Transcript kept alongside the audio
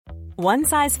One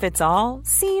size fits all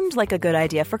seemed like a good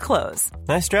idea for clothes.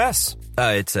 Nice dress.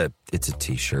 It's a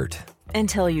t-shirt.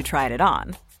 Until you tried it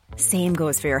on. Same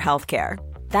goes for your healthcare.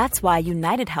 That's why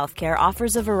United Healthcare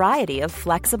offers a variety of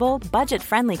flexible,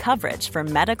 budget-friendly coverage for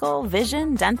medical,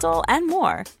 vision, dental, and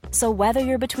more. So whether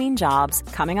you're between jobs,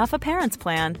 coming off a parent's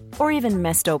plan, or even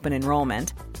missed open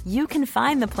enrollment, you can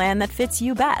find the plan that fits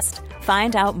you best.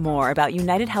 Find out more about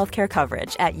United Healthcare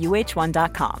coverage at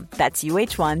uh1.com. That's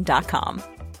uh1.com.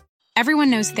 Everyone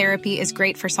knows therapy is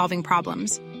great for solving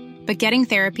problems. But getting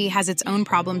therapy has its own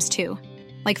problems too.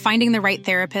 Like finding the right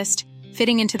therapist,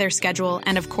 fitting into their schedule,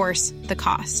 and of course, the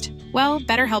cost. Well,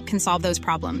 BetterHelp can solve those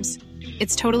problems.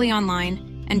 It's totally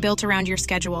online and built around your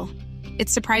schedule.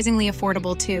 It's surprisingly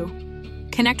affordable too.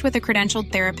 Connect with a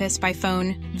credentialed therapist by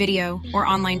phone, video, or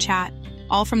online chat,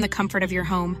 all from the comfort of your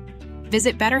home.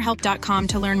 Visit BetterHelp.com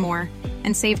to learn more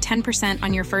and save 10%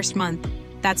 on your first month.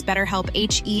 That's BetterHelp,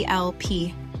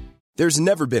 H-E-L-P. There's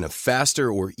never been a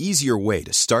faster or easier way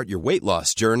to start your weight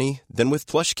loss journey than with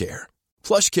PlushCare.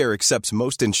 PlushCare accepts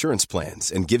most insurance plans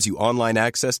and gives you online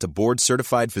access to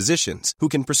board-certified physicians who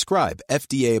can prescribe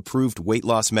FDA-approved weight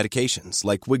loss medications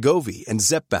like Wegovy and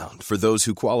Zepbound for those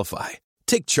who qualify.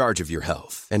 Take charge of your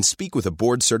health and speak with a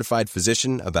board-certified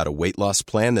physician about a weight loss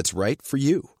plan that's right for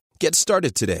you. Get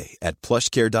started today at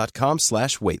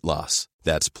plushcare.com/weight loss.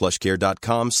 That's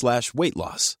plushcare.com/weight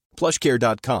loss.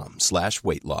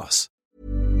 plushcare.com/weight loss.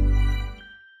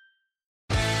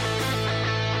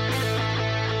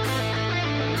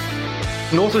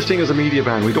 No such thing as a media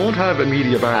ban. We don't have a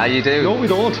media ban. Ah, you do? No, we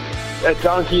don't. A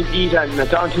donkey'd eat and a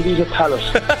donkey'd eat a pallet.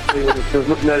 There's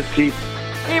nothing else to eat.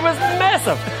 He was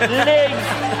massive. Legs,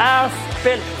 arse,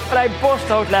 built. But I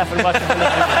burst out laughing watching him.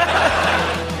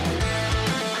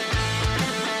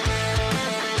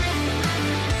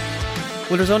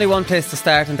 Well, there's only one place to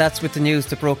start, and that's with the news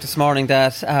that broke this morning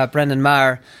that Brendan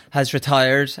Maher has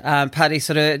retired. Paddy,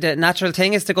 so the natural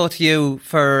thing is to go to you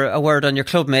for a word on your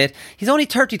club mate. He's only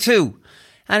 32.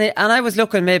 And I was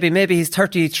looking, maybe he's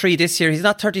 33 this year. He's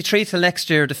not 33 till next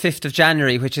year, the 5th of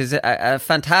January, which is a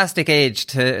fantastic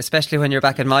age, especially when you're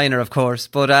back in minor, of course.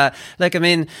 But,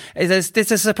 is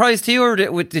this a surprise to you, or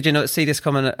did you see this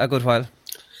coming a good while?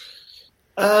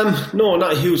 No,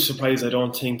 not a huge surprise, I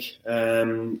don't think. I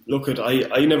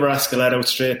never ask a lad out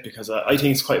straight because I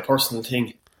think it's quite a personal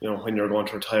thing, when you're going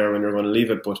to retire, when you're going to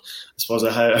leave it. But I suppose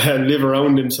I live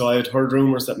around him, so I had heard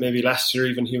rumours that maybe last year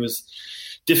even he was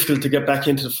difficult to get back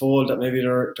into the fold, that maybe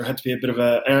there had to be a bit of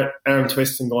a arm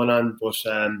twisting going on. But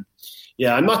I'm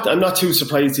not too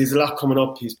surprised. He's a lot coming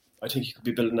up. I think he could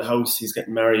be building a house. He's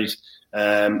getting married.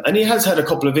 And he has had a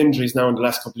couple of injuries now in the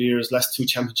last couple of years, last 2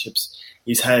 championships.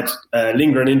 He's had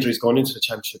lingering injuries going into the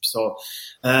championship. So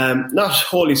not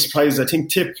wholly surprised. I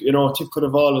think Tip could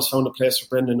have always found a place for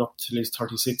Brendan up till he's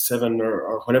 36, 7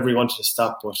 or whenever he wanted to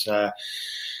stop. But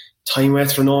time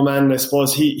waits for no man. I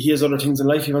suppose he has other things in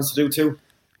life he wants to do too.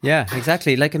 Yeah,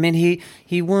 exactly.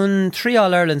 He won 3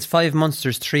 All-Irelands, 5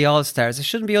 Munsters, 3 All-Stars. It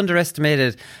shouldn't be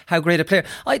underestimated how great a player.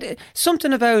 I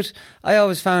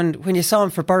always found when you saw him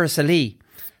for Borrisalee,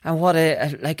 and what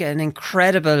an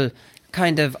incredible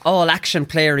kind of all-action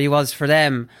player he was for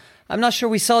them. I'm not sure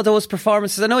we saw those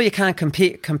performances. I know you can't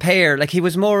compare. He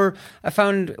was more, I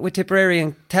found with Tipperary,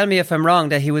 and tell me if I'm wrong,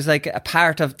 that he was like a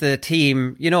part of the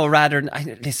team, rather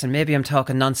than, listen, maybe I'm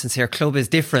talking nonsense here. Club is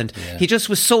different. Yeah. He just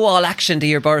was so all action the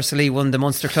year Borrisalee won the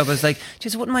Munster Club. I was like,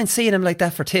 just wouldn't mind seeing him like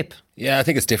that for Tip. Yeah, I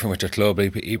think it's different with your club.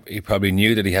 He probably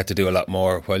knew that he had to do a lot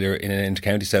more while you're in an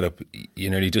inter-county setup.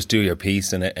 You just do your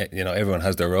piece, and everyone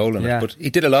has their role in it. But he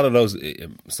did a lot of those,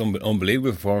 some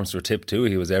unbelievable performances for Tip too.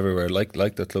 He was everywhere, like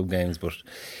the club games. But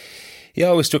he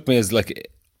always struck me as like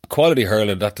a quality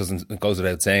hurler. That goes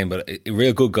without saying, but a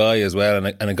real good guy as well,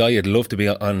 and a guy you'd love to be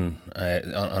on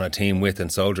a team with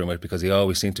and soldiering with, because he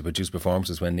always seemed to produce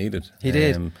performances when needed. He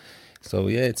did. So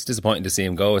yeah, it's disappointing to see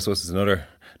him go. I suppose it's another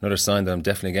sign that I'm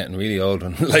definitely getting really old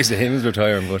when the likes of him is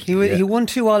retiring. But he won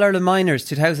 2 All-Ireland minors,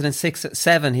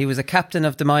 2006-7. He was a captain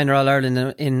of the minor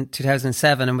All-Ireland in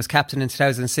 2007 and was captain in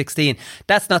 2016.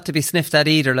 That's not to be sniffed at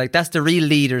either. That's the real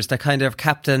leaders that kind of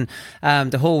captain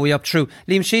the whole way up through.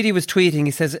 Liam Sheedy was tweeting,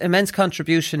 he says, immense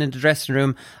contribution in the dressing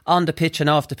room, on the pitch and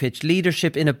off the pitch,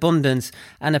 leadership in abundance,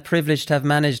 and a privilege to have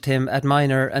managed him at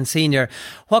minor and senior.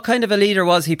 What kind of a leader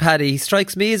was he, Paddy? He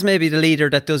strikes me as maybe the leader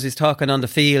that does his talking on the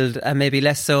field and maybe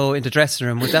less so in the dressing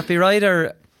room. Would that be right?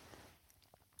 Or?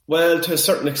 Well, to a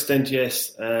certain extent,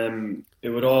 yes. It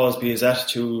would always be his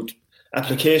attitude,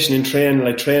 application in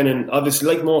training. Obviously,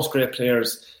 like most great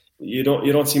players, you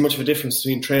don't see much of a difference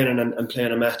between training and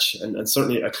playing a match, and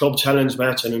certainly a club challenge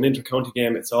match and an inter-county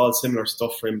game. It's all similar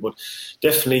stuff for him, but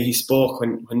definitely he spoke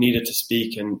when needed to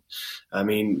speak, and I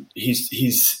mean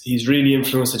he's really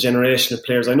influenced a generation of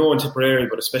players. I know in Tipperary,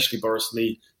 but especially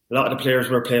Borrisoleigh, a lot of the players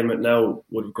we're playing with now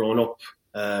would have grown up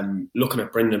looking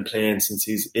at Brendan playing since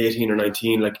he's 18 or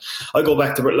 19. Like I go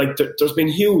back to there's been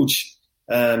huge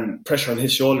pressure on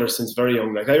his shoulders since very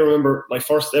young. Like I remember my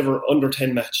first ever under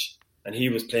 10 match, and he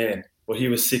was playing, but he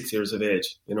was 6 years of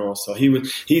age, so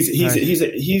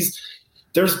he's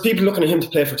there's people looking at him to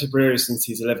play for Tipperary since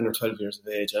he's 11 or 12 years of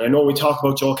age. And I know we talk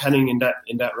about Joe Canning in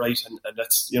that right, and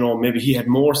that's, maybe he had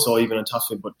more so even on top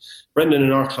of him, but Brendan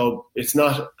in our club, it's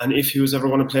not an if he was ever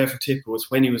going to play for Tip, it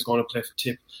was when he was going to play for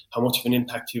Tip, how much of an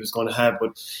impact he was going to have.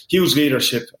 But huge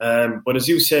leadership, but as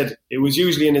you said, it was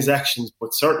usually in his actions,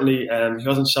 but certainly he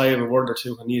wasn't shy of a word or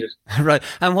two when needed. Right.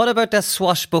 And what about the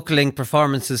swashbuckling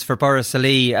performances for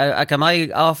Borrisoleigh? Am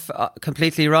I off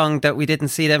completely wrong that we didn't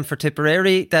see them for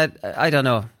Tipperary? That I don't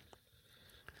know.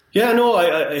 Yeah, no,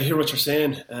 I hear what you're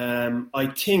saying. I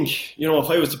think, if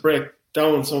I was to break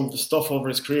down some of the stuff over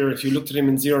his career, if you looked at him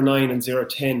in 09 and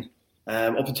 010,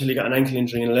 up until he got an ankle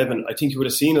injury in 11, I think you would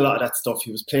have seen a lot of that stuff.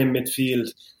 He was playing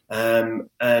midfield,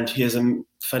 and he has a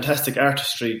fantastic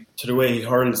artistry to the way he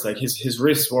hurls. Like his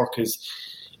wrist work is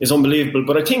unbelievable.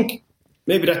 But I think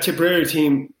maybe that Tipperary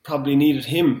team probably needed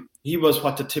him. He was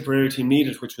what the Tipperary team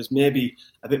needed, which was maybe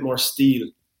a bit more steel,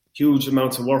 huge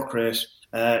amounts of work rate,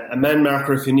 a man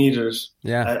marker if you needed it,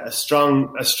 a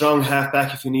strong half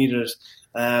back if you needed it,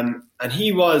 and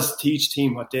he was to each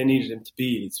team what they needed him to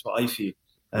be. It's what I feel.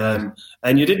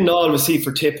 And you didn't always see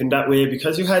for Tip in that way,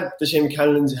 because you had the Shane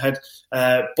McCallans, you had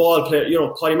ball player.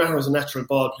 Paddy Maher was a natural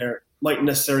ball player, mightn't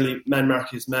necessarily man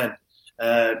mark his man.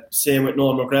 Same with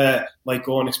Noel McGrath, might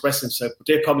go and express himself, but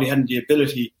they probably hadn't the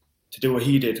ability to do what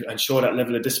he did and show that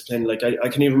level of discipline. Like I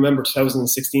can even remember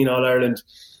 2016 All-Ireland,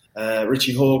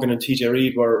 Richie Hogan and TJ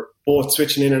Reid were both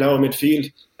switching in and out of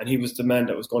midfield, and he was the man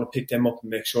that was going to pick them up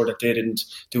and make sure that they didn't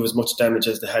do as much damage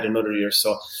as they had in other years.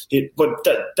 So, but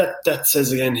that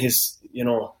says again his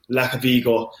lack of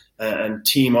ego and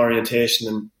team orientation.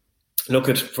 And look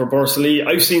at for Borrisoleigh,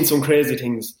 I've seen some crazy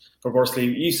things for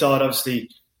Borrisoleigh. You saw it obviously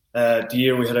the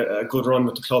year we had a good run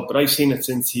with the club, but I've seen it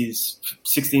since he's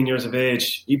 16 years of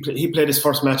age. He played his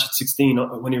first match at 16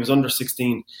 when he was under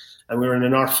 16. And we were in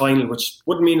an North final, which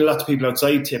wouldn't mean a lot to people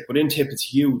outside Tip, but in Tip it's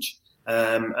huge.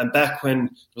 And back when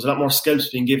there was a lot more skills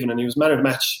being given, and he was man of the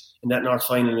match in that North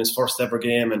final in his first ever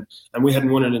game, and we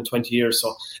hadn't won it in 20 years.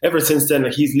 So ever since then,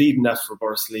 he's leading that for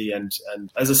Borrisoleigh.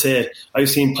 And as I say, I've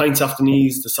seen pints off the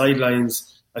knees, the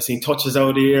sidelines, I've seen touches out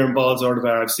of the air and balls out of the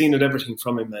bar. I've seen everything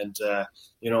from him, and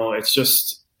it's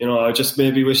just. I just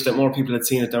maybe wish that more people had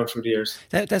seen it down through the years.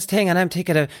 That's the thing, and I'm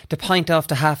taking the pint off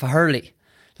to half a hurley.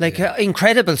 Like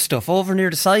incredible stuff over near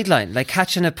the sideline, like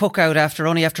catching a puck out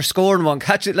after scoring one,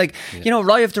 catch it right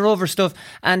off the rover stuff,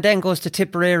 and then goes to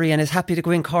Tipperary and is happy to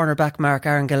go in corner back mark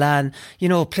Aaron Gillan,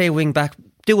 play wing back,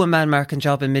 do a man marking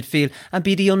job in midfield, and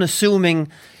be the unassuming,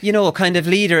 kind of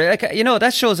leader.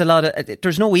 That shows a lot of.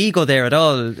 There's no ego there at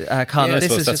all, Conor. I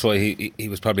suppose that's why he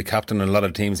was probably captain in a lot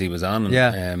of teams he was on.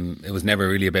 And, it was never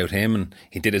really about him, and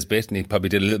he did his bit, and he probably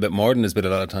did a little bit more than his bit a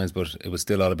lot of times, but it was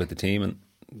still all about the team.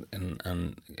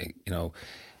 And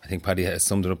I think Paddy has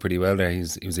summed it up pretty well there. He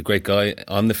was a great guy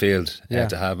on the field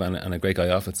to have, and a great guy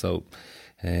off it. So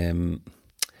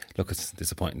look, it's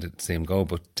disappointing to see him go,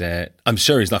 but I'm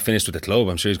sure he's not finished with the club.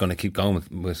 I'm sure he's going to keep going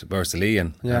with Borrisoleigh,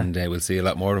 and we'll see a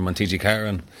lot more of him on TG Carr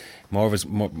and more of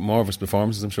his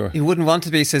performances, I'm sure. You wouldn't want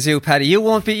to be, says you, Paddy.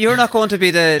 You're not going to be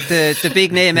the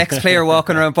big name ex-player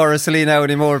walking around Borrisoleigh now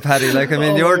anymore, Paddy. Like, I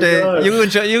mean,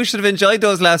 you should have enjoyed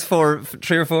those last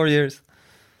 3 or 4 years.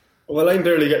 Well, I'm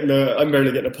barely getting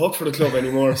a puck for the club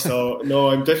anymore, so no,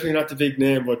 I'm definitely not the big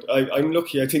name, but I'm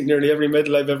lucky. I think nearly every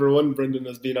medal I've ever won, Brendan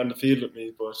has been on the field with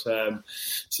me, but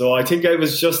so I think I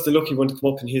was just the lucky one to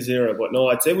come up in his era. But no,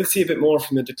 I'd say we'll see a bit more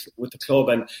from it with the club.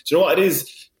 And do you know what it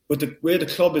is? With the way the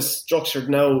club is structured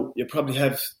now, you probably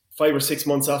have 5 or 6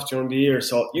 months off during the year.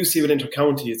 So you see with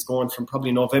inter-county, it's going from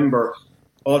probably November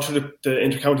all through the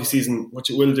inter-county season, which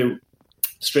it will do,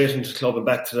 straight into the club and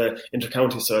back to the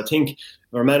inter-county. So I think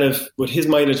our man with his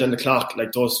mileage on the clock,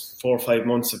 like those 4 or 5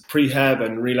 months of prehab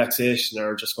and relaxation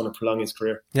are just going to prolong his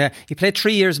career. Yeah, he played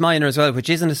 3 years minor as well, which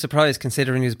isn't a surprise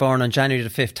considering he was born on January the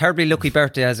 5th. Terribly lucky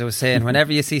birthday, as I was saying.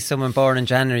 Whenever you see someone born in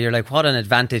January, you're like, what an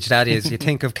advantage that is. You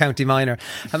think of county minor.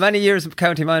 How many years of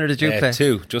county minor did you play?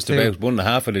 2, just 2. About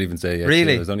 1.5 I'd even say. Yeah,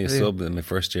 really? 2. I was only a sub in my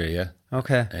first year, yeah.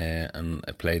 Okay. And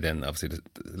I played then, obviously,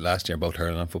 last year, both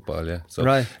hurling and football, yeah. So,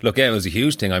 right. Look, it was a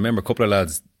huge thing. I remember a couple of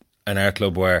lads and our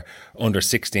club were under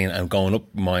 16 and going up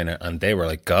minor, and they were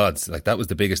like gods. Like, that was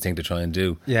the biggest thing to try and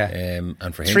do. Yeah.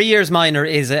 And for him, 3 years minor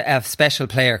is a special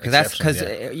player, because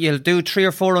you'll do 3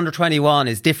 or 4 under 21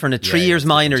 is different. At 3 years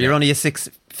minor, you're only a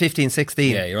 15,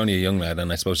 16. Yeah, you're only a young lad,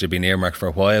 and I suppose you've been earmarked for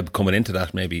a while coming into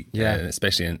that, maybe.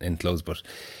 Especially in clubs, but.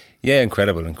 Yeah,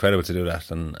 incredible to do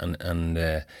that, and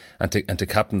to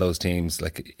captain those teams.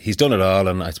 Like, he's done it all,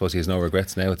 and I suppose he has no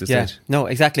regrets now at this stage. No,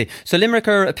 exactly. So Limerick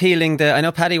are appealing I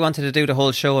know Paddy wanted to do the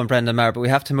whole show on Brendan Maher, but we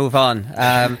have to move on.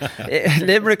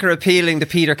 Limerick are appealing the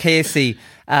Peter Casey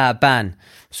ban.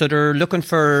 So they're looking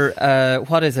for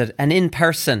an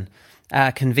in-person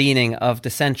convening of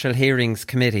the Central Hearings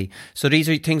Committee. So these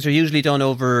things are usually done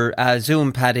over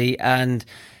Zoom, Paddy, and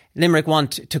Limerick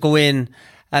want to go in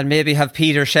and maybe have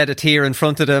Peter shed a tear in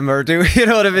front of them, or do you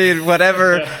know what I mean?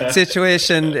 Whatever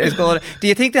situation is going on. Do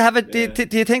you think they have a? Do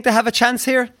you think they have a chance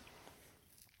here?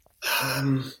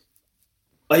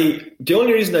 The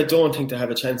only reason I don't think they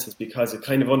have a chance is because it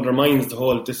kind of undermines the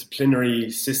whole disciplinary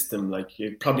system. Like,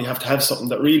 you probably have to have something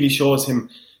that really shows him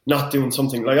not doing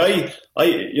something. Like, I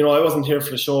wasn't here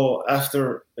for the show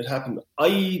after it happened.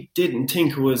 I didn't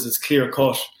think it was as clear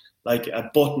cut, like a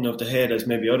button of the head, as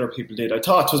maybe other people did. I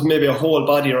thought it was maybe a whole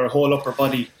body or a whole upper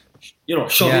body,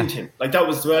 shoved into him. Like, that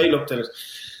was the way I looked at it.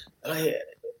 And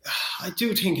I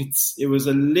do think it was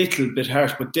a little bit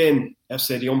harsh, but then I have to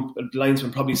say the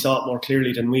linesman probably saw it more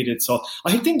clearly than we did. So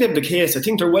I think they have the case. I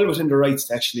think they're well within their rights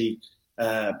to actually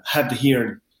have the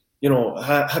hearing,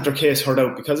 have their case heard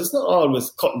out, because it's not always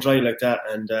cut and dry like that.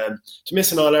 And to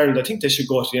miss an All-Ireland, I think they should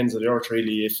go to the ends of the earth,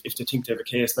 really, if they think they have a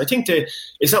case. And I think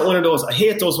it's not one of those. I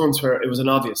hate those ones where it was an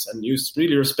obvious, and you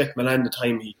really respect Milan the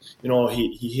time he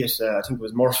hit, I think it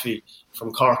was Murphy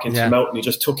from Cork into him out, and he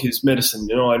just took his medicine.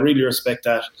 I really respect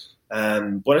that.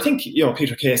 But I think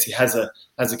Peter Casey has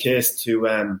a case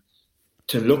to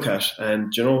look at,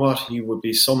 and you know what, he would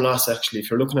be some loss actually. If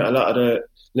you're looking at a lot of the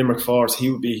Limerick forwards, he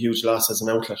would be a huge loss as an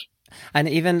outlet. And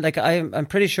even I'm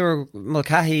pretty sure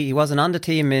Mulcahy, he wasn't on the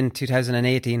team in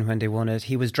 2018 when they won it.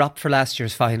 He was dropped for last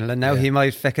year's final, and now he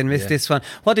might fucking miss this one.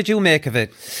 What did you make of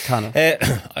it, Conor?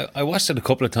 I watched it a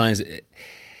couple of times.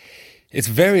 It's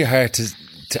very hard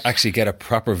to actually get a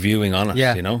proper viewing on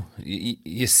it.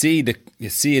 You see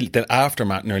the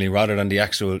aftermath nearly, rather than the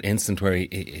actual instant where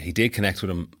he did connect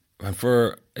with him. And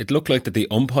it looked like that the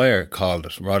umpire called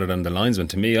it rather than the linesman,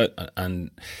 to me, and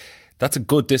that's a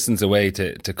good distance away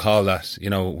to call that.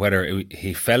 Whether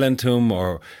he fell into him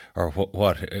or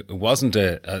what. It wasn't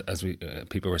as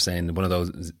people were saying, one of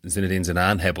those Zinedine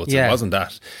Zidane headbutts. It wasn't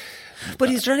that. But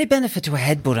is there any benefit to a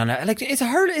headbutt on it? Like, is a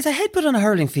headbutt on a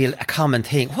hurling field a common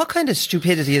thing? What kind of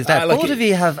stupidity is that? Both of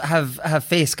you have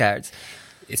face guards.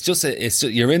 It's just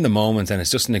you're in the moment, and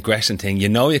it's just an aggression thing.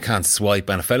 You can't swipe,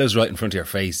 and a fella's right in front of your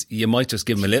face. You might just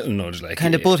give him a little nudge, like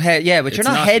kind of butt head. Yeah, but you're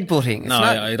not headbutting.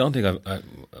 I don't think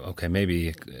okay,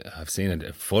 maybe I've seen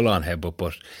a full on headbutt,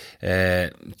 but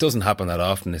it doesn't happen that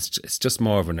often. It's just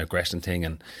more of an aggression thing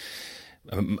and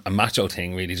a macho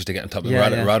thing, really, just to get on top of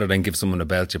it. Rather than give someone a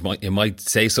belt, you might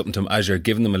say something to them as you're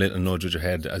giving them a little nudge with your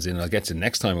head, as in, I'll get you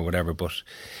next time or whatever. But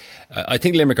I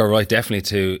think Limerick are right,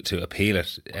 definitely, to appeal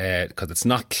it, because it's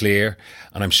not clear,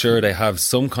 and I'm sure they have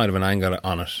some kind of an angle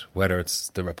on it, whether it's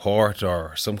the report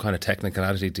or some kind of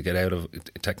technicality to get out of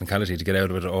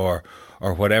it, or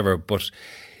whatever. But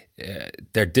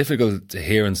they're difficult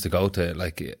hearings to go to.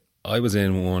 Like, I was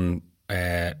in one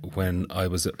when I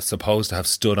was supposed to have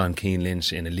stood on Keane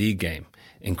Lynch in a league game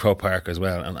in Croke Park as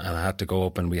well, and I had to go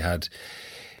up, and we had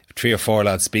 3 or 4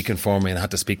 lads speaking for me, and I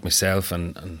had to speak myself,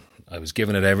 and I was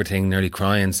giving it everything, nearly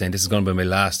crying, saying this is going to be my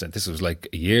last. And this was like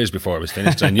years before it was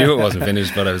finished. I knew it wasn't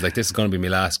finished, but I was like, this is going to be my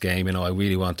last game. I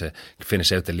really want to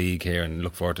finish out the league here and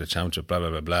look forward to the championship, blah, blah,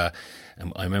 blah, blah.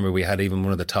 And I remember we had even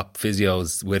one of the top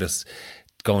physios with us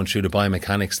going through the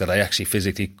biomechanics, that I actually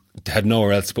physically had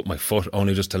nowhere else to put my foot,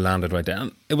 only just to land it right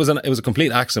down. It was a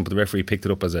complete accident, but the referee picked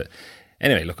it up as a...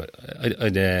 Anyway, look, I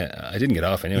didn't get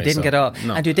off anyway. You didn't get off.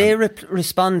 No, and do they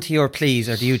respond to your pleas,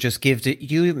 or do you just give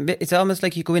it's almost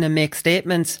like you go in and make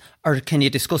statements, or can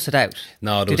you discuss it out?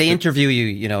 No. Do they interview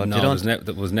you? No,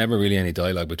 there was never really any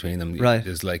dialogue between them. Right.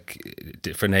 There's like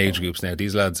different age groups now.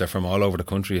 These lads are from all over the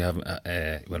country,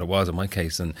 it was in my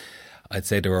case, and I'd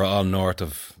say they were all north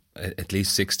of at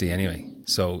least 60 anyway.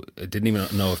 So I didn't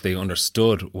even know if they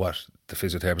understood what the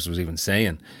physiotherapist was even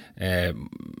saying, and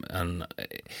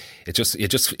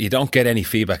you don't get any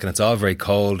feedback, and it's all very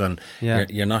cold, and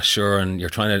you're not sure, and you're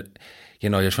trying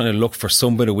to look for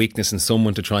some bit of weakness in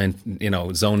someone to try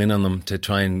and zone in on them, to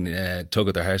try and tug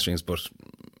at their heartstrings. But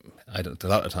a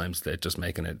lot of times they're just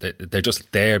making it. They're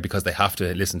just there because they have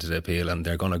to listen to the appeal, and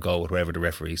they're going to go with whatever the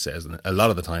referee says. And a lot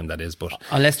of the time that is, but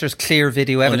unless there's clear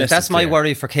video evidence, that's my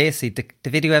worry for Casey. The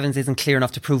video evidence isn't clear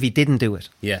enough to prove he didn't do it.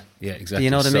 Yeah, exactly. Do you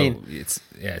know what I mean?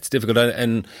 It's difficult.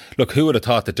 And look, who would have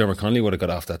thought that Dermot Connolly would have got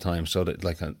off that time? So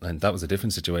that, and that was a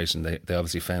different situation. They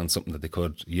obviously found something that they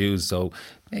could use. So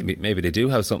maybe they do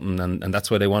have something, and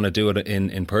that's why they want to do it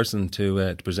in person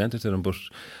to present it to them. But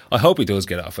I hope he does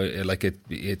get off.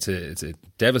 It's a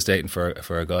devastating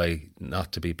for a guy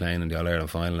not to be playing in the All-Ireland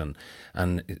final,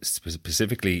 and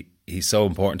specifically he's so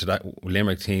important to that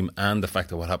Limerick team, and the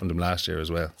fact of what happened to him last year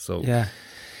as well. So yeah.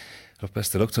 Look,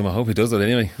 best of luck to him. I hope he does it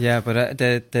anyway. Yeah, but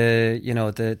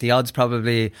the odds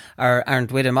probably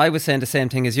aren't with him. I was saying the same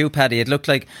thing as you, Paddy. It looked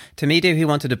like to me that he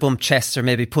wanted to bump Chester, or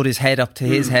maybe put his head up to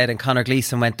his head, and Conor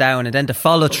Gleeson went down, and then the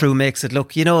follow through makes it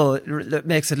look,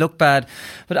 makes it look bad.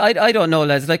 But I don't know,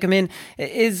 lads. Like, I mean,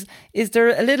 is there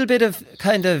a little bit of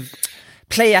kind of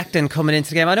play acting coming into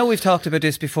the game? I know we've talked about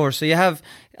this before. So you have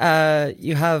Conor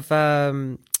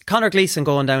Gleeson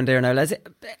going down there now, lads.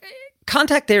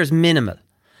 Contact there is minimal.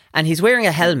 And he's wearing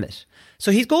a helmet.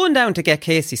 So he's going down to get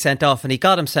Casey sent off, and he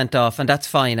got him sent off, and that's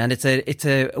fine. And it's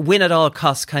a win at all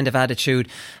costs kind of attitude.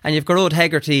 And you've Gearóid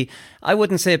Hegarty. I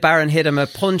wouldn't say Barron hit him a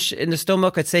punch in the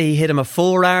stomach. I'd say he hit him a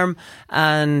forearm.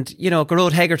 And,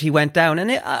 Gearóid Hegarty went down.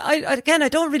 And I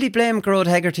don't really blame Gearóid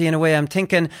Hegarty in a way. I'm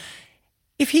thinking,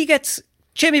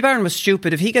 Jimmy Barron was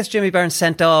stupid. If he gets Jimmy Barron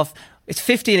sent off, it's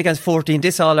 15 against 14.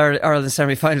 This All-Ireland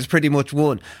semi-final is pretty much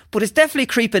won. But it's definitely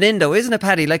creeping in, though, isn't it,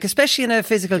 Paddy? Like, especially in a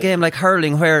physical game like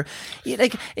hurling, where,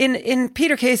 like, in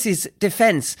Peter Casey's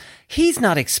defence, he's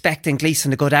not expecting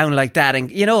Gleeson to go down like that. And,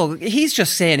 he's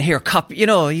just saying, here, cop,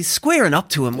 he's squaring up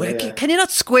to him. Yeah. Can you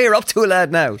not square up to a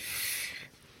lad now?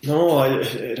 No,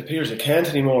 it appears I can't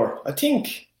anymore. I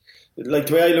think, like,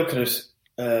 the way I look at it,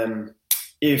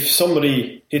 if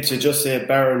somebody hits you, just say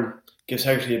Barron gives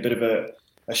Hegarty a bit of a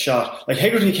shot. Like,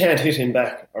 Hegarty can't hit him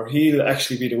back, or he'll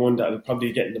actually be the one that will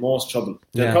probably get in the most trouble.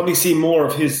 They'll probably see more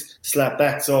of his slap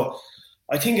back. So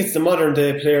I think it's the modern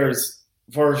day players'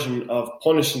 version of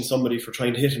punishing somebody for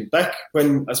trying to hit him. Back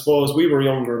when, I suppose, we were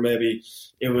younger, maybe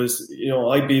it was,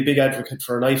 I'd be a big advocate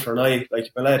for an eye for an eye. Like,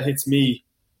 if a lad hits me,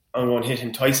 I'm going to hit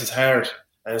him twice as hard,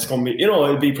 and it's going to be,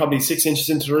 it'll be probably 6 inches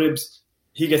into the ribs.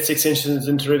 He gets 6 inches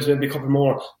into the ribs, maybe a couple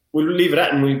more. We'll leave it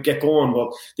at and we'll get going.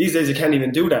 But these days you can't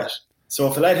even do that. So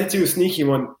if a lad hits you a sneaky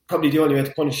one, probably the only way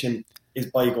to punish him is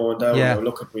by going down. Yeah.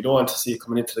 Look, we don't want to see it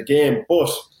coming into the game. But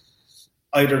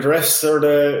either the refs or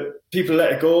the people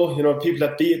let it go, people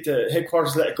that be at the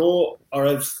headquarters let it go, or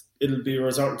else it'll be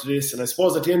resorting to this. And I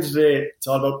suppose at the end of the day, it's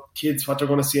all about kids, what they're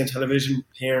going to see on television,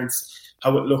 parents,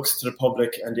 how it looks to the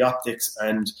public and the optics.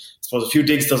 And I suppose a few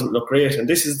digs doesn't look great. And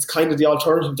this is kind of the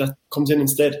alternative that comes in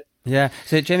instead. Yeah,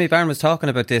 so Jamie Barron was talking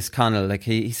about this, Connell. Like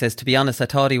he says, to be honest, I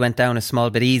thought he went down a small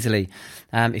bit easily.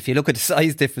 If you look at the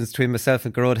size difference between myself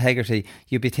and Gearóid Hegarty,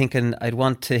 you'd be thinking I'd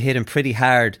want to hit him pretty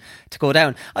hard to go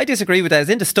down. I disagree with that. It's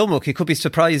in the stomach. You could be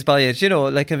surprised by it.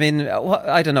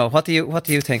 I don't know. What do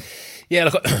you think? Yeah,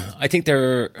 look, I think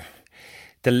the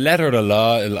letter of the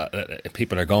law,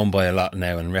 people are going by a lot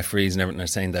now, and referees and everything are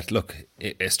saying that, look,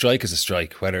 a strike is a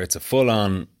strike, whether it's a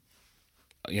full-on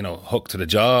hook to the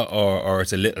jaw or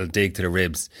it's a little dig to the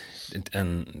ribs,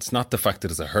 and it's not the fact that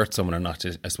it's a hurt someone or not.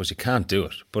 I suppose you can't do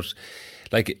it, but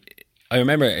like I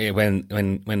remember when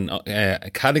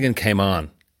Cadogan came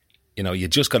on, you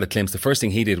just got a glimpse. The first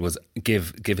thing he did was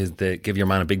give your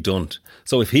man a big dunt.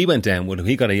 So if he went down, would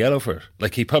he got a yellow for it?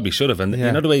 Like, he probably should have. And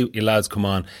the way your lads come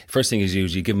on, first thing is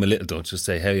you give him a little dunt, just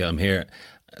say, hey, I'm here.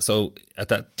 So at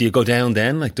that, do you go down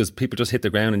then? Like, does people just hit the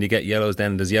ground and you get yellows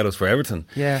then? There's yellows for everything.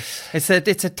 Yeah, it's a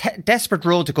desperate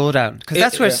road to go down, because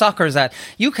that's where soccer's at.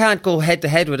 You can't go head to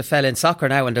head with a fella in soccer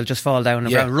now and they'll just fall down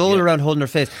and roll around holding their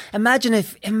face. Imagine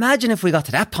if we got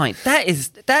to that point. That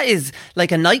is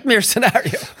like a nightmare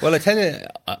scenario. Well, I tell you,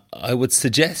 I would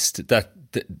suggest that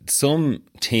some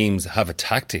teams have a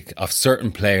tactic of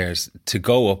certain players to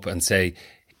go up and say,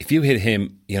 if you hit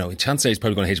him, chances are he's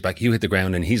probably going to hit you back. You hit the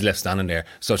ground and he's left standing there.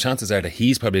 So chances are that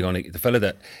he's probably going to, the fella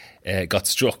that got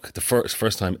struck the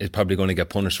first time is probably going to get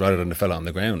punished rather than the fella on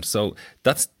the ground. So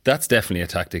that's definitely a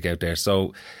tactic out there.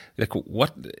 So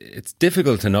it's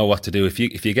difficult to know what to do. If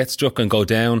you get struck and go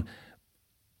down,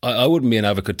 I wouldn't be an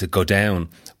advocate to go down,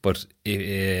 but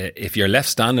if you're left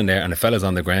standing there and a fella's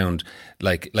on the ground,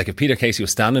 like if Peter Casey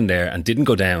was standing there and didn't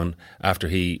go down after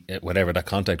whatever that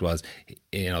contact was,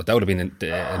 that would have been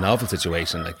an awful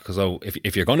situation. Like, because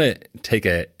if you're going to take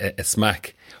a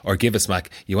smack or give a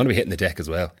smack, you want to be hitting the deck as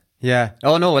well. Yeah.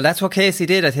 Oh no, well that's what Casey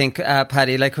did, I think,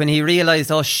 Paddy. Like when he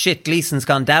realised, oh shit, Gleeson's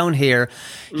gone down here,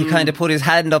 he kind of put his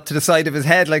hand up to the side of his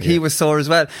head like he was sore as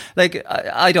well. Like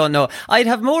I don't know. I'd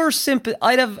have more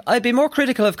I'd be more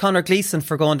critical of Conor Gleeson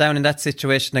for going down in that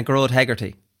situation than Gerard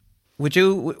Hegarty. Would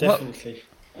you? Definitely.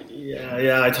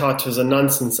 Yeah, I thought it was a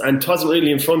nonsense, and it wasn't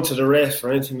really in front of the ref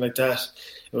or anything like that.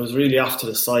 It was really off to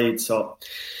the side. So,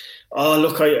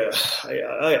 look,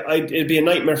 it'd be a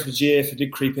nightmare for the GA if it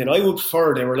did creep in. I would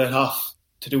prefer they were let off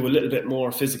to do a little bit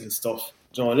more physical stuff.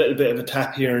 You know, a little bit of a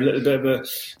tap here, a little bit of a.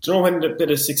 Do you know when the bit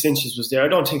of 6 inches was there? I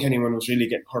don't think anyone was really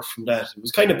getting hurt from that. It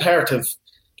was kind of part of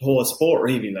the whole sport,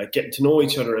 really, like getting to know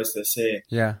each other, as they say.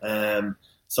 Yeah.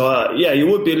 So you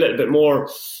would be a little bit more.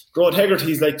 Gerard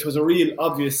Hegarty's it was a real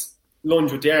obvious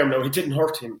lunge with the arm. Now, it didn't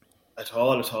hurt him at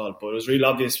all, but it was real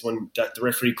obvious one that the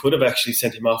referee could have actually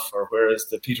sent him off for, whereas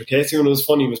the Peter Casey one was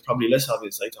funny, was probably less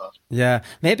obvious, I thought. Yeah,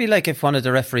 maybe like if one of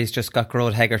the referees just got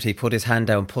Gerard Hegarty, put his hand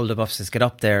down, pulled him up, says get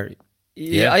up there.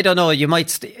 Yeah, I don't know. You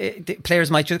might players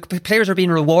are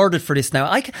being rewarded for this now.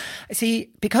 I see,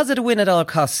 because of the win at all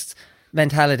costs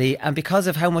mentality, and because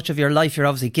of how much of your life you're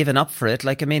obviously giving up for it.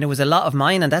 Like, I mean, it was a lot of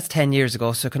mine, and that's 10 years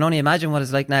ago, so I can only imagine what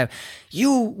it's like now.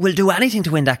 You will do anything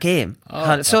to win that game.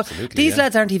 So these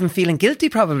lads aren't even feeling guilty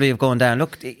probably of going down.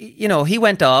 Look, you know, he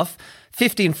went off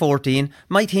 15-14,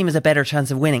 my team has a better chance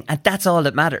of winning, and that's all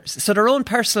that matters. So their own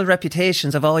personal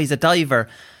reputations of, oh, he's a diver,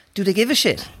 do they give a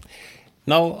shit?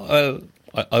 No,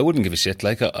 I wouldn't give a shit.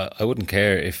 Like, I wouldn't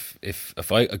care if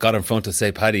I got in front of,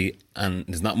 say, Paddy, and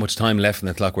there's not much time left in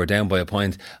the clock, we're down by a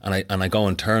point, and I go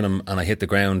and turn him and I hit the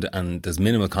ground and there's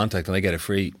minimal contact and I get a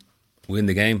free, win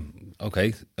the game.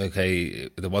 Okay,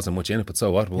 there wasn't much in it, but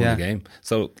so what? Won the game.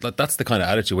 So that's the kind of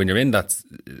attitude when you're in that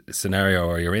scenario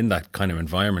or you're in that kind of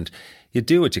environment. You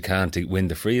do what you can to win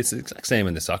the free. It's the exact same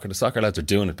in the soccer. The soccer lads are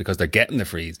doing it because they're getting the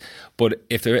frees. But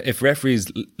if referees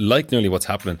like nearly what's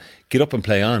happening, get up and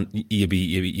play on,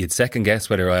 you'd second guess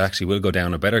whether I actually will go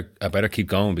down. I better keep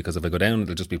going, because if I go down,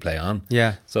 it'll just be play on.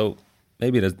 Yeah. So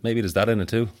maybe there's that in it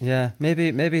too. Yeah, maybe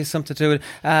it's something to do with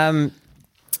it.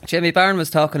 Jamie Barron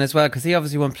was talking as well, because he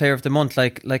obviously won Player of the Month,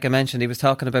 like I mentioned. He was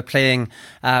talking about playing,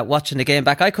 watching the game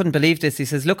back. I couldn't believe this. He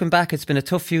says, looking back, it's been a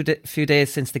tough few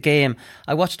days since the game.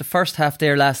 I watched the first half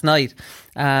there last night.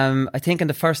 I think in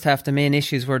the first half the main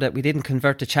issues were that we didn't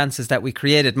convert the chances that we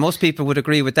created. Most people would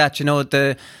agree with that, you know,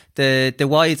 the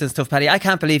wides and stuff, Paddy. I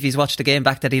can't believe he's watched the game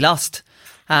back that he lost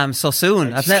so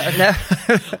soon. I admire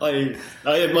him.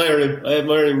 I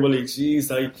admire him, Willie.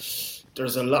 Jeez,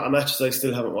 there's a lot of matches I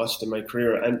still haven't watched in my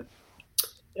career, and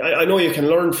I know you can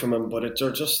learn from him, but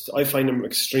I find them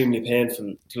extremely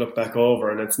painful to look back over,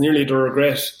 and it's nearly the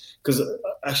regret, because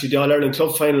actually the All-Ireland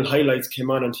Club final highlights came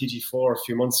on TG4 a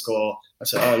few months ago. I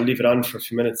said, I'll leave it on for a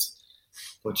few minutes.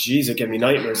 But geez, it gave me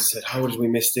nightmares. I said, how did we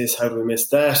miss this? How did we miss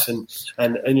that?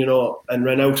 And you know, and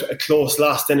ran out a close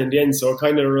loss then in the end. So it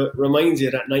kind of reminds you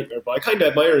of that nightmare. But I kind of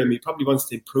admire him. He probably wants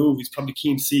to improve. He's probably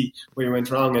keen to see where he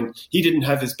went wrong. And he didn't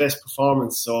have his best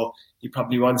performance, so he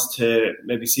probably wants to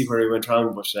maybe see where he went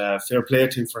wrong. But fair play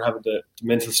to him for having the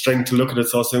mental strength to look at it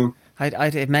so soon.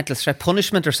 I'd mental stress,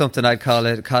 punishment or something. I'd call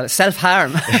it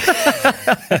self-harm.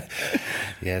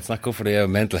 Yeah, it's not good for the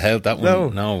mental health. That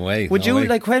one, no way. Would you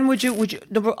like? When would you?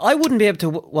 I wouldn't be able to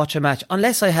watch a match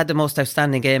unless I had the most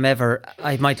outstanding game ever.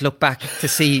 I might look back to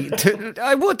see.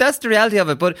 I would. That's the reality of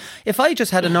it. But if I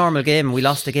just had a normal game and we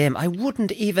lost a game, I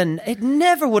wouldn't even. It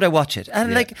never would I watch it.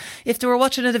 And like, if they were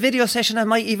watching at a video session, I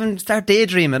might even start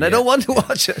daydreaming. I don't want to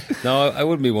watch it. No, I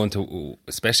wouldn't be one to,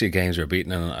 especially games you're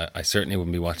beaten, and I certainly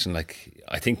wouldn't be watching. Like,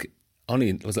 I think.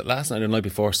 Only, was it last night or the night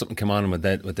before, something came on with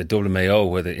the Dublin Mayo,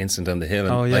 with the incident on the hill,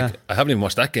 and like, I haven't even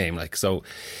watched that game. Like, so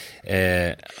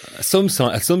at some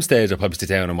stage I'll probably sit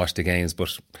down and watch the games,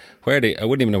 but I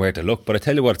wouldn't even know where to look. But I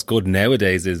tell you what's good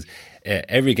nowadays is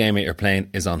every game that you're playing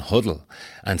is on Huddle,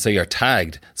 and so you're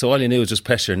tagged, so all you do is just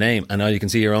press your name and now you can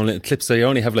see your own little clips, so you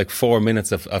only have like 4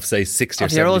 minutes of say 60 or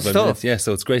 70 minutes. Yeah,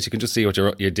 so it's great. You can just see what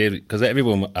you did, because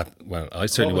everyone, I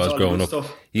certainly was growing up,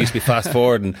 you used to be fast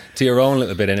forwarding to your own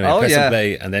little bit anyway, press and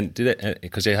play, and then did it,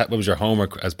 because what was your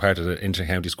homework as part of the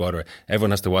inter-county squad, where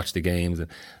everyone has to watch the games.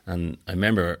 And I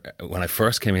remember when I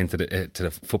first came into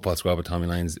the football squad with Tommy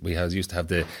Lyons, we used to have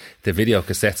the video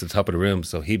cassettes at the top of the room,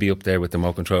 so he'd be up there with the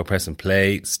remote control, press and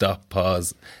play, stop,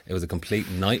 pause. It was a complete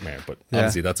nightmare, but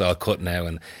obviously that's all cut now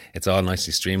and it's all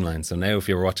nicely streamlined. So now if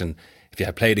you're watching if you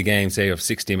have played a game, say of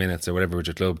 60 minutes or whatever with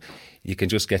your club, you can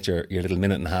just get your little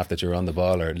minute and a half that you're on the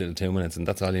ball, or a little 2 minutes, and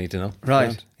that's all you need to know.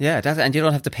 Right. Yeah, and you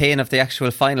don't have the pain of the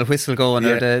actual final whistle going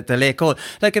or the late goal.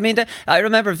 Like, I mean, I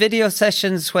remember video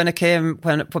sessions when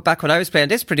back when I was playing.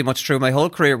 This pretty much through my whole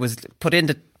career was put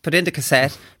into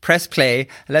cassette, press play,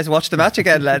 and let's watch the match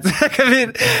again, lads. I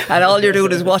mean, and all you're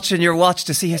doing is watching your watch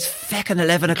to see it's feckin'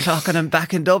 11 o'clock and I'm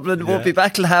back in Dublin, won't be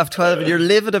back till 12:30, and you're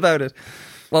living about it.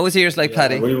 What was yours like,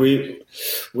 Paddy? Ours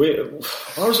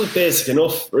was basic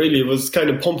enough, really. It was kind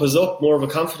of pump us up, more of a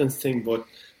confidence thing. But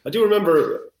I do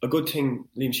remember a good thing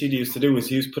Liam Sheedy used to do was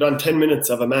he used to put on 10 minutes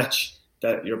of a match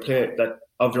that you're playing, that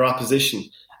of your opposition,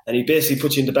 and he basically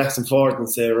put you into backs and forwards and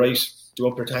say, right, do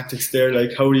up your tactics there,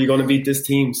 like how are you going to beat this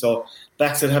team? So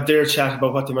backs would have their chat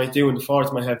about what they might do, and the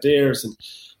forwards might have theirs, and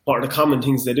what are the common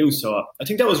things they do. So I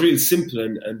think that was really simple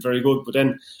and very good. But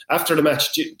then after the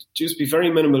match, just be very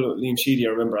minimal with Liam Sheedy.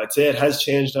 I remember, I'd say it has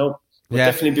changed now. But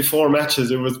definitely before matches,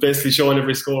 it was basically showing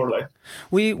every score. Like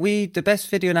we the best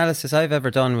video analysis I've ever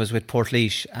done was with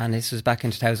Portlaoise, and this was back in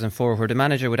 2004, where the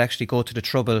manager would actually go to the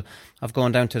trouble of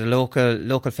going down to the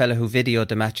local fella who videoed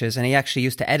the matches, and he actually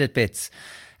used to edit bits.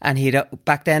 And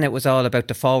back then it was all about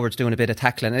the forwards doing a bit of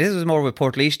tackling. And this was more with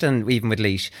Portlaoise than even with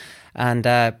Laois.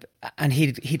 And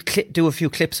he'd do a few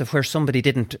clips of where somebody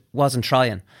wasn't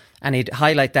trying, and he'd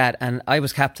highlight that. And I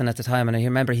was captain at the time, and I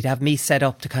remember he'd have me set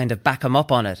up to kind of back him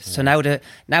up on it. So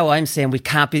now I'm saying we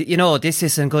can't be, this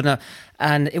isn't good enough.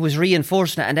 And it was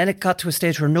reinforcing it, and then it got to a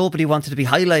stage where nobody wanted to be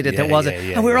highlighted.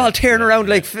 And we were all tearing around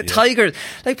like tigers.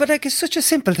 But it's such a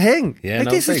simple thing.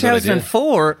 This is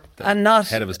 2004 and not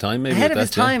ahead of his time. Maybe ahead of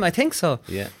his time, I think so.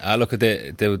 Yeah, look at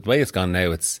the way it's gone now.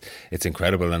 It's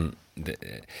incredible, and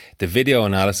the video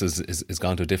analysis is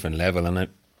gone to a different level. And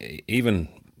even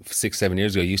 6-7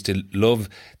 years ago, I used to love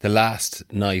the last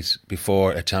night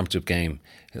before a championship game,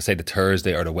 say the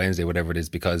Thursday or the Wednesday, whatever it is,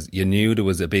 because you knew there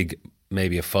was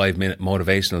maybe a 5-minute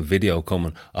motivational video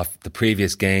coming off the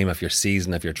previous game, of your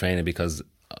season, of your training, because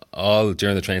all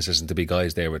during the training session to be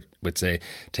guys there would say,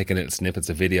 taking little snippets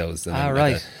of videos. And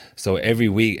right. So every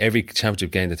week, every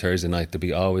championship game, the Thursday night, there'd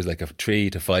be always like a 3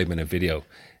 to 5 minute video.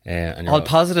 And all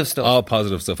positive stuff. All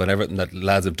positive stuff, and everything that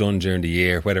lads have done during the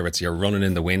year, whether it's you're running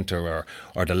in the winter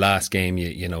or the last game,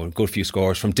 you know, a good few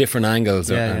scores from different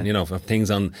angles, and you know, from things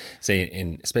on,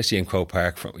 say, especially in Croke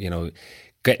Park, you know,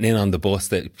 getting in on the bus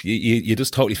that you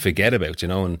just totally forget about, you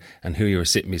know, and who you were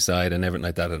sitting beside and everything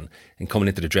like that, and coming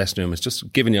into the dressing room, it's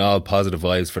just giving you all positive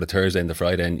vibes for the Thursday and the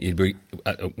Friday. And you'd be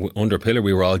under pillar,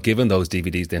 we were all given those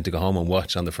DVDs then to go home and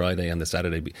watch on the Friday and the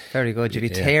Saturday. Very good. You'd be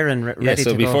tearing ready to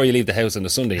go. So before you leave the house on the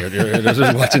Sunday, you're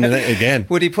just watching it again.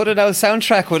 Would he put an old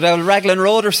soundtrack? Would old Raglan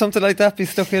Road or something like that be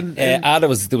stuck in? There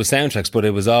was soundtracks, but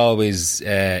it was always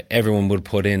everyone would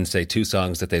put in, say, 2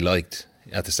 songs that they liked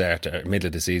at the start or middle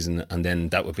of the season, and then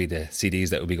that would be the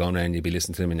CDs that would be going around. You'd be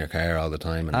listening to them in your car all the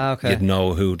time, and you'd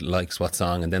know who likes what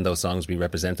song, and then those songs would be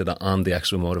represented on the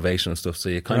actual motivational stuff, so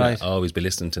you kind of always be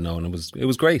listening to know. And it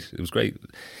was great. They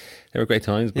were great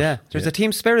times. Yeah, there's a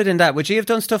team spirit in that. Would you have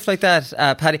done stuff like that,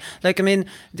 Paddy? Like, I mean,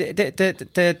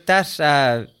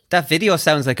 that video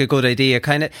sounds like a good idea.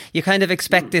 You kind of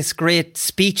expect this great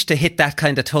speech to hit that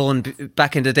kind of tone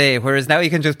back in the day, whereas now you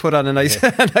can just put on a nice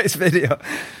video.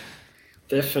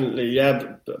 Definitely,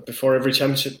 yeah. Before every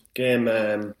championship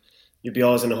game, you'd be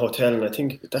always in a hotel, and I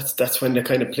think that's when they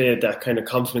kind of played that kind of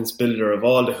confidence builder of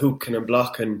all the hooking and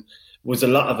blocking. Was a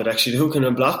lot of it, actually. The hooking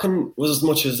and blocking was as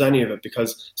much as any of it,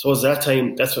 because I suppose that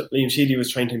time that's what Liam Sheedy was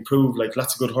trying to improve, like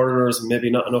lots of good hurlers and maybe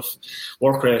not enough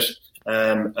work rate.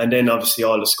 And then obviously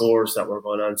all the scores that were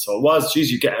going on. So it was,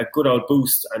 you get a good old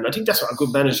boost, and I think that's what a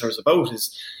good manager is about,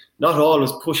 is not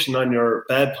always pushing on your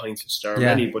bad points, which there are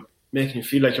many, but making you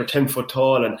feel like you're 10 foot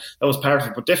tall, and that was part of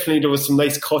it. But definitely there was some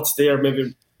nice cuts there,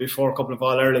 maybe before a couple of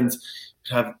All-Irelands.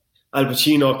 You'd have Al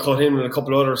Pacino cut in with a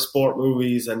couple of other sport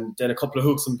movies, and then a couple of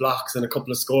hooks and blocks and a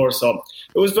couple of scores. So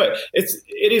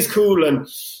it is cool, and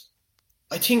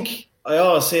I think I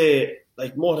always say,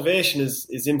 like, motivation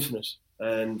is infinite.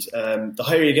 And the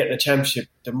higher you get in a championship,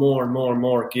 the more and more and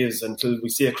more it gives, until we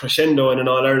see a crescendo in an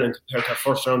All-Ireland compared to a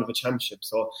first round of a championship.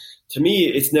 So to me,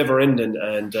 it's never ending,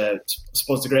 and I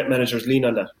suppose the great managers lean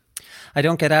on that. I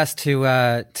don't get asked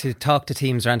to talk to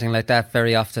teams or anything like that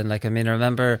very often. Like, I mean, I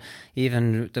remember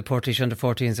even the Portlaoise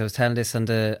under-14s, I was telling this on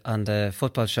the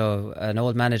football show. An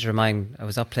old manager of mine, I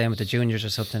was up playing with the juniors or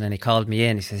something, and he called me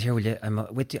in. He says, "Here, I'm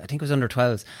with you." I think it was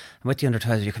under-12s. "I'm with the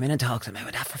under-12s. Will you come in and talk to them?" I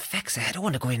went, "For feck's sake, I don't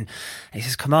want to go in." And he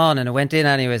says, "Come on." And I went in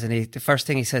anyways, and the first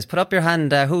thing he says, "Put up your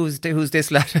hand. Who's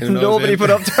this lad?" Nobody put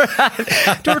up their hand.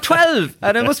 They were 12,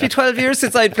 and it must be 12 years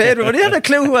since I'd played with him, but he had a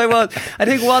clue who I was. I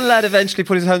think one lad eventually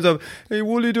put his hands up. hey,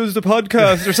 Wooly does the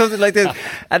podcast or something like this.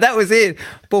 And that was it.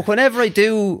 But whenever I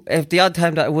do, if the odd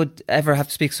time that I would ever have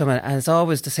to speak to someone, and it's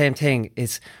always the same thing,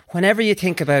 is whenever you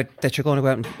think about that you're going to go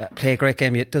out and play a great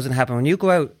game, it doesn't happen. When you go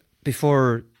out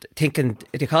before thinking,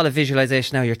 they call it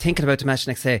visualisation now, you're thinking about the match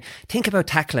next day, think about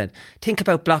tackling, think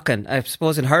about blocking. I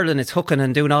suppose in hurling it's hooking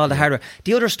and doing all the hard work.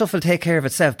 The other stuff will take care of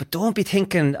itself, but don't be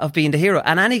thinking of being the hero.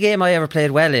 And any game I ever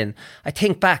played well in, I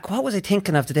think back, what was I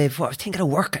thinking of the day before? I was thinking of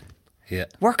working. Yeah.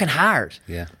 Working hard.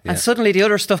 Yeah. And suddenly the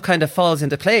other stuff kind of falls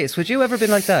into place. Would you ever been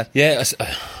like that? Yeah,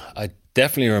 I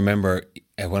definitely remember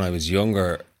when I was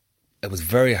younger, it was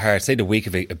very hard. Say the week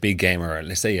of a big game, or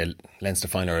let's say a Leinster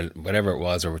final or whatever it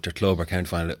was, or with your club or county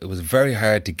final, it was very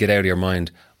hard to get out of your mind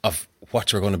of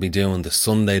what you're going to be doing the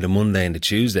Sunday, the Monday and the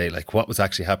Tuesday, like what was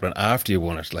actually happening after you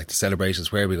won it, like the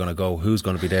celebrations, where are we going to go, who's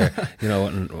going to be there, you know,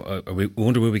 and we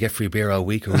wonder will we get free beer all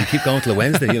week, or we keep going till a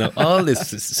Wednesday, you know, all this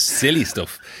silly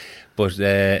stuff. But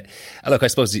look, I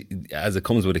suppose as it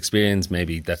comes with experience,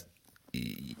 maybe that,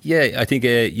 yeah, I think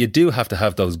you do have to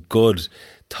have those good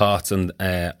thoughts and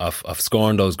of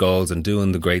scoring those goals and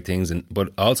doing the great things,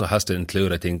 but also has to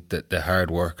include, I think, the hard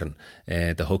work and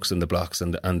the hooks and the blocks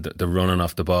and the running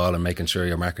off the ball and making sure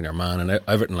you're marking your man and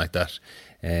everything like that,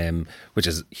 which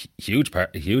is a huge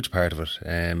part of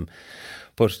it.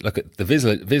 But look, the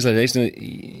visualization,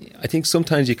 I think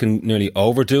sometimes you can nearly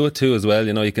overdo it too as well.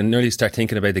 You know, you can nearly start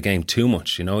thinking about the game too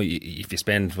much. You know, if you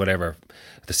spend whatever,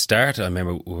 at the start, I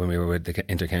remember when we were with the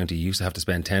Intercounty, you used to have to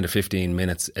spend 10 to 15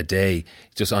 minutes a day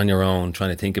just on your own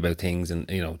trying to think about things and,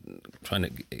 you know, trying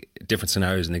to different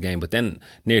scenarios in the game. But then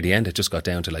near the end, it just got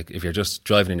down to, like, if you're just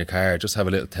driving in your car, just have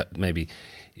a little maybe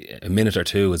a minute or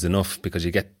two is enough, because you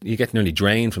get nearly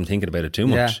drained from thinking about it too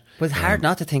much. Yeah, but it's hard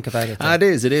not to think about it.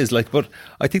 It is. Like, but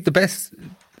I think the best,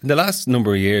 in the last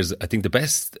number of years, I think the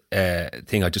best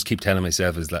thing I just keep telling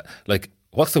myself is that, like,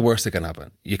 what's the worst that can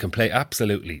happen? You can play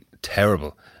absolutely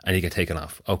terrible and you get taken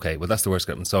off. Okay, well, that's the worst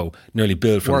that can happen. So nearly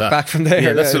build from that. Work back from there.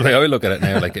 Yeah, that's the way I look at it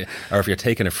now. Like, or if you're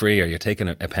taking a free or you're taking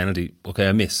a penalty, okay,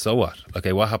 I miss. So what?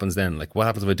 Okay, what happens then? Like, what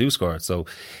happens if I do score it? So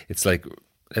it's like,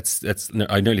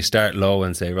 I nearly start low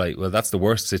and say, right, well, that's the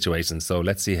worst situation, so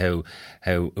let's see how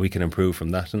we can improve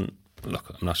from that. And look,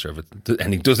 I'm not sure if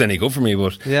it does any good for me,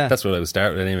 but that's what I would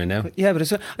start with anyway now. Yeah, but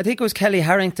I think it was Kelly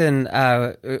Harrington,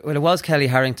 it was Kelly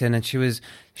Harrington, and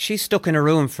she's stuck in a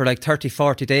room for like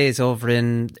 30-40 days over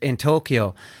in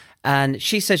Tokyo. And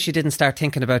she said she didn't start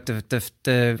thinking about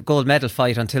the gold medal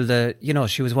fight until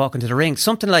she was walking to the ring,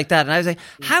 something like that. And I was like,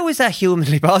 how is that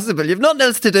humanly possible? You've nothing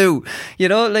else to do, you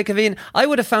know. Like, I mean, I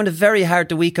would have found it very hard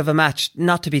the week of a match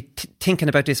not to be thinking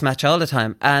about this match all the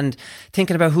time and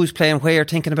thinking about who's playing where,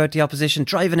 thinking about the opposition,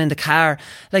 driving in the car.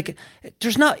 Like,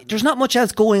 there's not much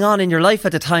else going on in your life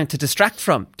at the time to distract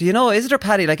from. Do you know? Is there,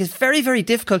 Paddy? Like, it's very, very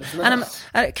difficult. And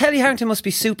Kelly Harrington must be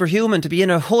superhuman to be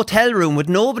in a hotel room with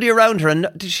nobody around her, and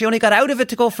she only got out of it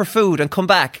to go for food and come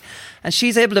back, and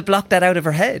she's able to block that out of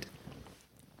her head.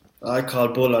 I call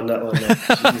bull on that one.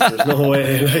 Jeez, there's no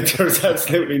way. Like, there's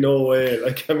absolutely no way.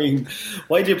 Like, I mean,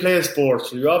 why do you play a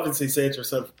sport? You obviously say to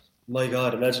yourself, my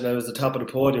God, imagine I was the top of the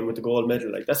podium with the gold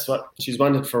medal. Like, that's what she's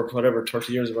wanted for whatever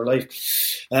 30 years of her life.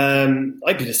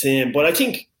 I'd be the same, but I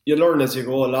think you learn as you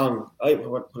go along.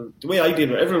 The way I deal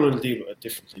with it, everyone will deal with it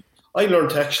differently. I learned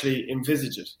to actually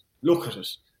envisage it, look at it.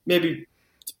 Maybe,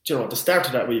 you know, at the start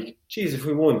of that week, geez, if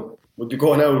we won, we'd be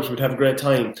going out, we'd have a great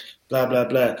time, blah, blah,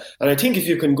 blah. And I think if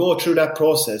you can go through that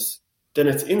process, then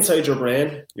it's inside your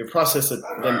brain, you process it,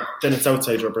 then it's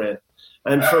outside your brain.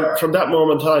 And from that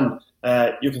moment on,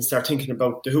 you can start thinking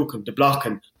about the hooking, the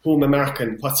blocking, who am I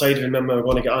marking, what side of him am I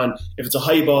going to get on? If it's a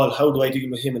high ball, how do I deal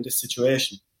with him in this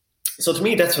situation? So to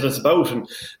me, that's what it's about. And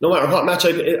no matter what match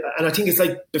and I think it's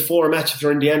like before a match, if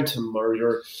you're in the anthem or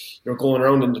you're going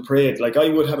around in the parade, like, I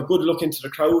would have a good look into the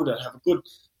crowd, I'd have a good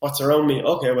what's around me.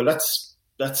 Okay, well, that's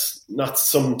not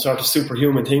some sort of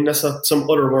superhuman thing. That's not some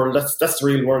other world. That's the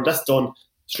real world. That's done.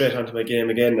 Straight onto my game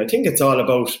again. I think it's all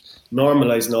about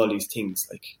normalising all these things.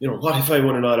 Like, you know, what if I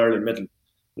won an All-Ireland medal?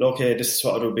 Well, okay, this is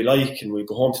what it would be like, and we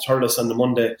go home to Thurles on the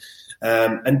Monday,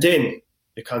 and then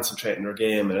you concentrate on your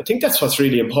game. And I think that's what's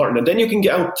really important. And then you can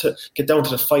get down to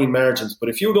the fine margins. But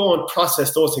if you don't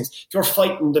process those things, if you're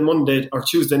fighting the Monday or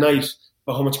Tuesday night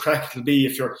about how much crack it'll be,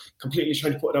 if you're completely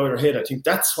trying to put it out of your head, I think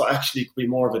that's what actually could be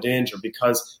more of a danger,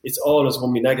 because it's always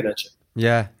going to be nagging at you.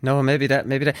 Yeah, no, maybe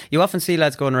that. You often see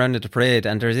lads going around at the parade,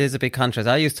 and there is a big contrast.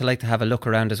 I used to like to have a look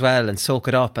around as well and soak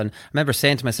it up. And I remember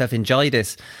saying to myself, enjoy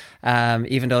this.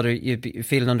 even though you'd be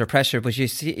feeling under pressure. But you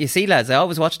see lads, I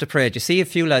always watch the parade, you see a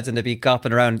few lads and they be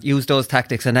gopping around, use those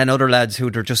tactics, and then other lads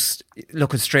who they're just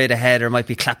looking straight ahead or might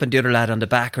be clapping the other lad on the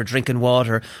back or drinking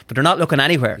water, but they're not looking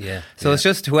anywhere. So it's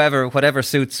just whatever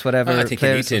suits whatever. I think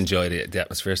you need to enjoy the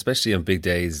atmosphere, especially on big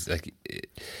days. Like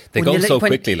they go so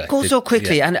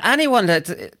quickly. And anyone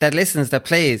that listens, that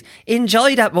plays,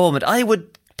 enjoy that moment. I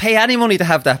would pay any money to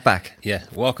have that back. Yeah,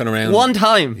 walking around one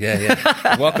time.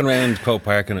 Walking around Croke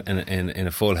Park in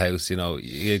a full house.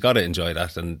 You got to enjoy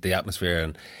that and the atmosphere,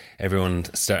 and everyone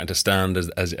starting to stand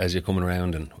as you're coming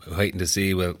around and waiting to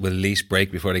see will leash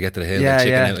break before they get to the hill.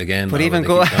 Chicken out again. But even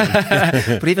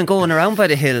going around by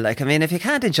the hill, like, I mean, if you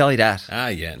can't enjoy that,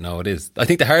 it is. I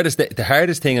think the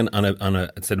hardest thing on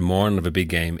a instead of morning of a big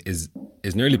game is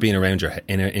nearly being around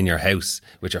in your house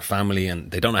with your family, and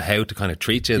they don't know how to kind of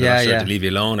treat you. They're not sure to leave you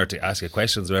alone or to ask you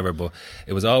questions or whatever. But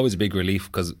it was always a big relief,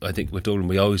 because I think with Dublin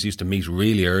we always used to meet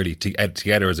really early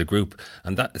together as a group,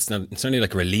 and it's only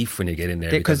like a relief when you get in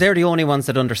there, because they're the only ones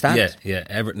that understand.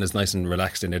 Everything is nice and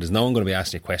relaxed in there. There's no one going to be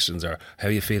asking you questions or how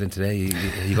are you feeling today,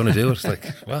 are you going to do it? It's like,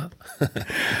 well.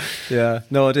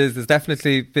 It is. There's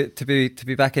definitely to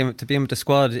be back in, to be in with the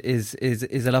squad is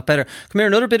a lot better. Come here,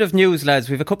 another bit of news, lads.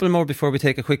 We have a couple more before we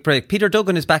take a quick break. Peter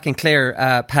Duggan is back in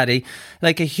Clare, Paddy,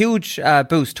 like a huge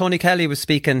boost. Tony Kelly was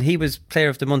speaking. He was player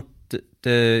of the month.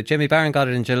 Jamie Barron got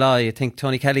it in July. I think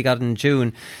Tony Kelly got it in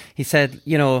June. He said,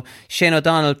 Shane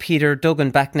O'Donnell, Peter Duggan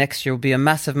back next year will be a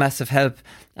massive help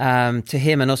to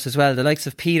him and us as well. The likes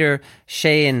of Peter,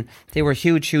 Shane, they were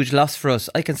huge loss for us.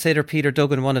 I consider Peter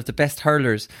Duggan one of the best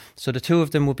hurlers, so the two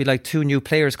of them would be like two new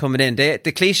players coming in.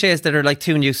 The cliche is that are like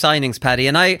two new signings, Paddy,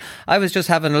 and I was just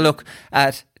having a look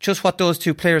at just what those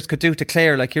two players could do to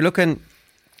Clare. Like, you're looking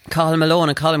Colin Malone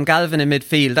and Colin Galvin in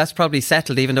midfield, that's probably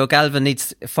settled, even though Galvin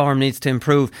form needs to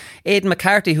improve. Aidan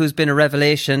McCarthy, who's been a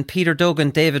revelation, Peter Duggan,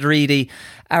 David Reedy,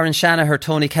 Aaron Shanaher,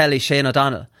 Tony Kelly, Shane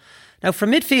O'Donnell. Now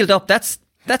from midfield up, that's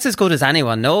as good as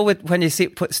anyone, no? When you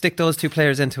stick those two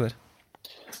players into it.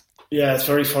 Yeah, it's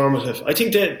very formative. I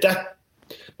think that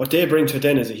what they bring to it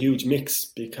then is a huge mix,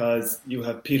 because you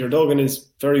have Peter Duggan is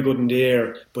very good in the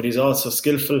air, but he's also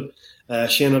skillful.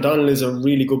 Shane O'Donnell is a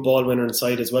really good ball winner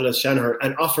inside, as well as Shanaher,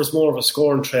 and offers more of a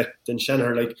scoring threat than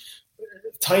Shanaher. Like,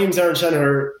 times Aaron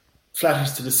Shanaher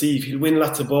flatters to deceive. He'll win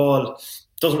lots of ball,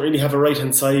 doesn't really have a right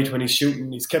hand side when he's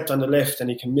shooting. He's kept on the left and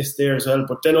he can miss there as well.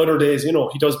 But then other days,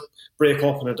 he does break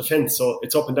up in a defence, so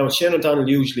it's up and down. Shane O'Donnell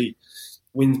usually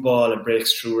wins ball and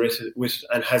breaks through with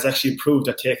and has actually improved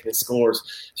at taking his scores.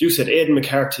 As you said, Aidan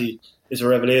McCarthy is a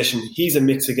revelation. He's a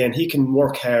mix again. He can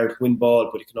work hard, win ball,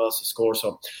 but he can also score.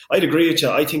 So I'd agree with you.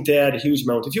 I think they add a huge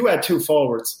amount. If you add two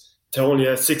forwards to only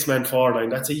a 6-man forward line,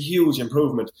 that's a huge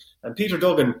improvement. And Peter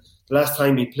Duggan, the last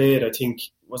time he played, I think,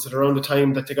 was it around the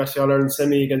time that they got the All-Ireland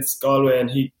semi against Galway, and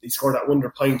he scored that wonder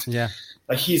point. Yeah.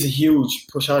 Like, he's a huge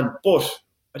push on. But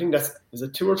I think is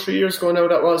it 2 or 3 years ago now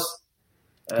that was?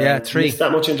 3. Missed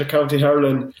that much inter-county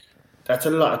hurling. That's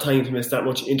a lot of time to miss that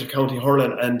much inter-county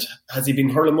hurling. And has he been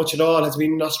hurling much at all? Has he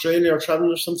been in Australia or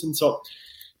travelling or something? So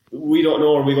we don't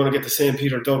know, are we going to get the same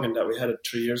Peter Duggan that we had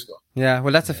 3 years ago? Yeah,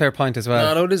 well, that's a fair point as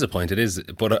well. No, it is a point. It is.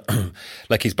 But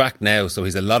like, he's back now, so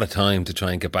he's a lot of time to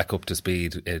try and get back up to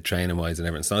speed training-wise and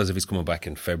everything. It's not as if he's coming back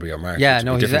in February or March. Yeah,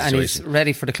 no, he's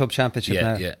ready for the club championship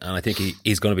now. Yeah, and I think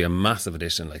he's going to be a massive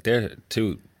addition. Like, they're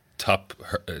two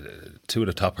of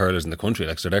the top hurlers in the country,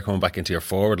 like, so they're coming back into your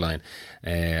forward line,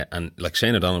 and like,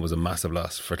 Shane O'Donnell was a massive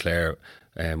loss for Clare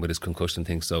with his concussion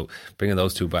thing, so bringing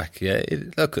those two back,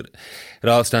 it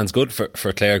all stands good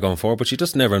for Clare going forward, but you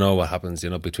just never know what happens,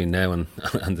 between now and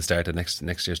the start of next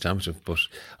year's championship. But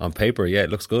on paper, it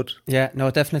looks good. Yeah, no,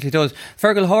 it definitely does.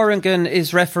 Fergal Horangan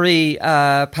is referee,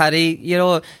 Paddy.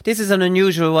 This is an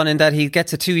unusual one in that he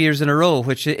gets it 2 years in a row,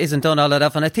 which isn't done all that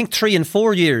often. I think 3 and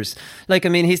 4 years. Like, I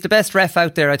mean, he's the best ref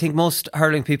out there. I think most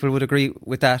hurling people would agree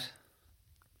with that.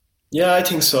 Yeah, I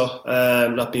think so.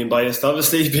 Not being biased,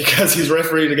 obviously, because he's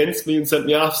refereed against me and sent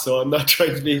me off, so I'm not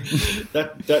trying to be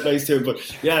that nice to him.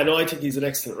 But yeah, no, I think he's an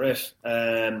excellent ref.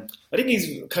 I think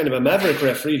he's kind of a maverick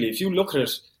ref, really. If you look at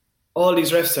it, all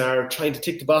these refs are trying to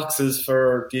tick the boxes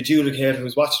for the adjudicator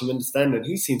who's watching them in the stand, and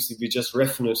he seems to be just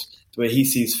reffing it the way he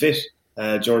sees fit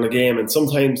during the game. And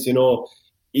sometimes,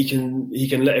 he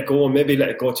can let it go and maybe let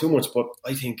it go too much, but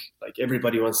I think, like,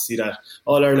 everybody wants to see that.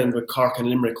 All Ireland with Cork and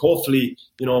Limerick, hopefully,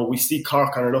 we see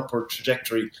Cork on an upward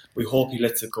trajectory. We hope he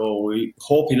lets it go. We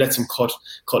hope he lets them cut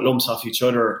lumps off each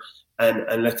other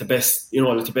and let the best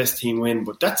team win.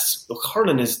 But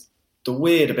hurling is the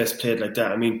way the best played like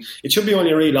that. I mean, it should be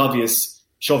only real obvious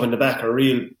shove in the back, or a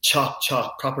real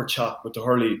proper chop with the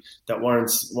hurley that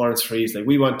warrants freeze. Like,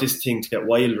 we want this thing to get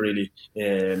wild, really.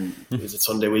 Is it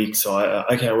Sunday week? So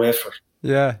I can't wait for it.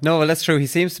 Yeah, no, well, that's true. He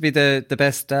seems to be the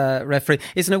best referee.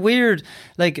 Isn't it weird?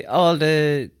 Like,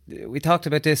 we talked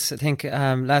about this, I think,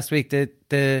 last week.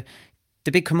 The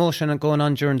big commotion going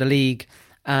on during the league,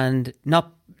 and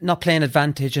not playing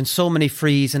advantage, and so many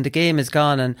frees, and the game is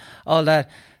gone, and all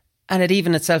that. And it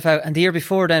evened itself out. And the year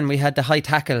before then, we had the high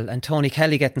tackle and Tony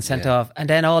Kelly getting sent off. And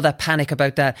then all that panic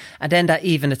about that. And then that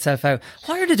evened itself out.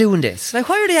 Why are they doing this? Like,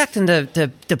 why are they acting the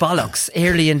bollocks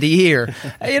early in the year?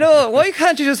 Why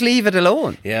can't you just leave it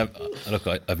alone? Yeah, look,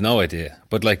 I've no idea.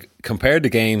 But, like, compared the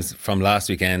games from last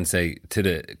weekend, say, to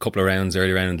the couple of rounds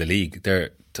earlier on in the league,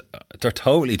 they're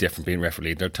totally different being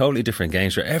refereed. They're totally different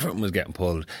games where everyone was getting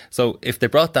pulled. So if they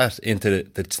brought that into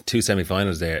the two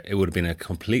semi-finals there, it would have been a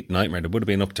complete nightmare. There would have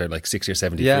been up to like 60 or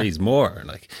 70 frees more,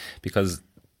 like, because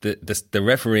the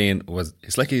refereeing was,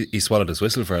 it's like he swallowed his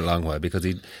whistle for a long while, because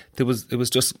it was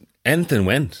just anything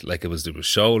went. Like, there was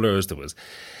shoulders, there was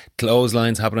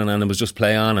clotheslines happening, and it was just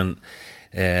play on, and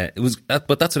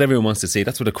but that's what everyone wants to see.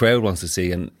 That's what the crowd wants to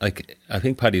see. And, like, I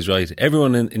think Paddy's right.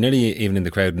 Everyone, nearly even in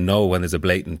the crowd, know when there's a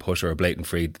blatant push or a blatant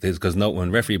free, because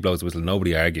when referee blows the whistle,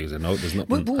 nobody argues, and there's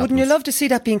nothing. Wouldn't you love to see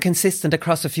that being consistent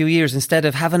across a few years, instead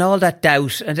of having all that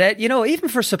doubt? And even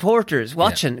for supporters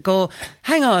watching, go,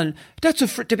 hang on, that's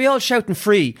to be all shouting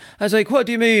free. I was like, what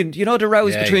do you mean? The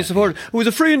rows between supporters. It was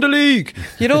a free in the league.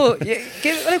 Like,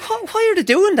 why are they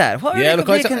doing that?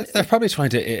 They're probably trying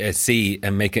to see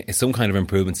and make some kind of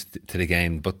improvements to the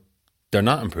game, but they're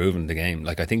not improving the game.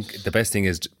 Like, I think the best thing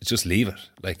is just leave it.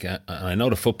 Like, I know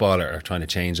the footballer are trying to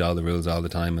change all the rules all the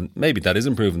time, and maybe that is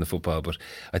improving the football, but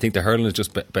I think the hurling is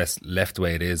just best left the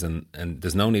way it is, and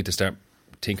there's no need to start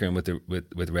tinkering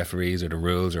with referees or the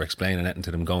rules, or explaining anything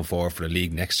to them going forward for the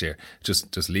league next year.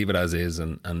 Just leave it as is,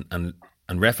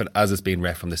 and ref it as it's being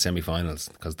ref from the semi-finals,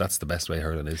 because that's the best way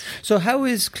hurling is. So how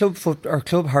is club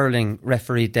hurling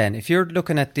refereed then? If you're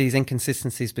looking at these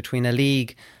inconsistencies between a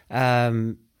league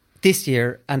this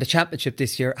year and a championship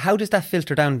this year, how does that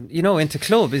filter down, into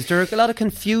club? Is there a lot of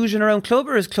confusion around club,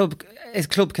 or is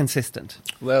club consistent?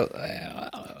 Well,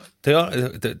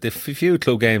 the few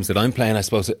club games that I'm playing, I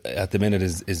suppose, at the minute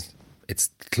it's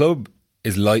club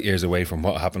is light years away from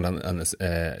what happened on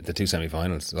the two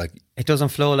semi-finals. Like, it doesn't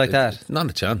flow like that. Not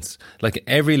a chance. Like,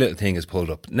 every little thing is pulled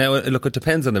up. Now, look, it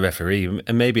depends on the referee,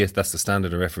 and maybe that's the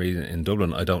standard of referee in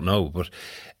Dublin, I don't know, but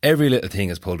every little thing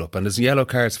is pulled up, and there's yellow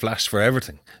cards flashed for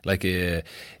everything. Like,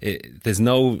 there's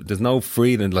no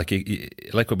freedom. Like,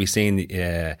 like what we've seen,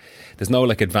 there's no,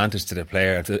 like, advantage to the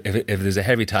player. If there's a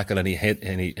heavy tackle and he hit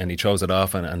and he throws it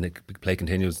off and the play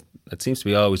continues, it seems to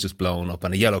be always just blown up,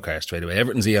 and a yellow card straight away.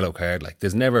 Everything's a yellow card. Like,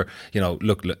 there's never,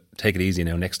 look, take it easy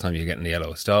now, next time you're getting the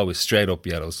yellow. It's always straight up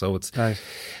yellow. So it's right.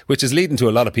 Which is leading to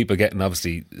a lot of people getting,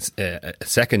 obviously, a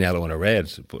second yellow and a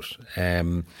red. But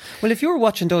well, if you were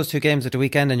watching those two games at the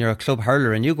weekend and you're a club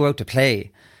hurler and you go out to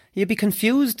play, you'd be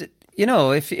confused.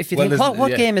 If you think,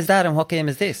 what game is that and what game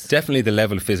is this? Definitely the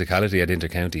level of physicality at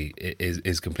intercounty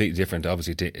is completely different,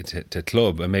 obviously, to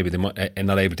club, and maybe they're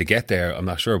not able to get there, I'm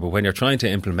not sure. But when you're trying to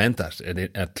implement that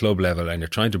at club level, and you're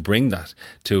trying to bring that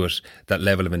to it, that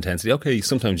level of intensity, okay,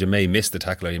 sometimes you may miss the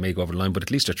tackle or you may go over the line, but at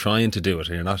least you're trying to do it,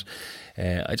 and you're not.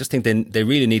 I just think they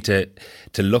really need to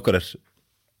look at it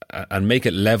and make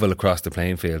it level across the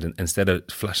playing field instead of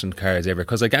flashing cards everywhere.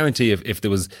 Because I guarantee if there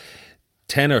was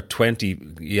 10 or 20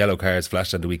 yellow cards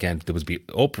flashed on the weekend, there would be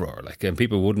uproar, like, and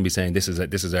people wouldn't be saying this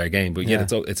is our game, but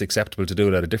yet it's acceptable to do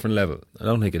it at a different level. I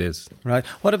don't think it is. Right.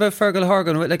 What about Fergal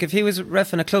Horgan? Like, if he was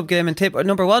reffing a club game in Tip,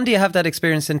 number one, do you have that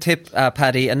experience in Tip,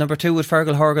 Paddy? And number two, would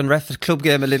Fergal Horgan ref a club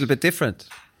game a little bit different?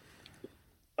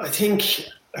 I think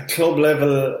at club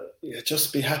level, you'd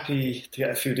just be happy to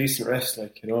get a few decent refs,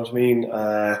 like, you know what I mean?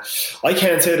 I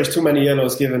can't say there's too many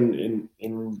yellows given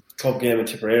in club game in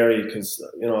Tipperary, because,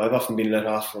 I've often been let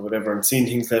off or whatever and seen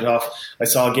things let off. I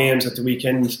saw games at the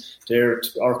weekend there,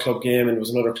 our club game, and there was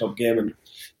another club game, and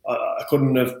I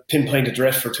couldn't have pinpointed the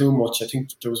ref for too much. I think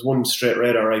there was one straight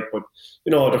red, all right, but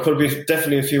there could be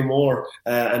definitely a few more,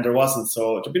 and there wasn't,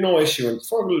 so there'd be no issue. And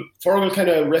Fergal kind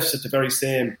of refs it the very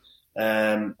same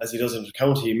as he does in the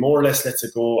county, more or less lets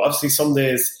it go. Obviously, some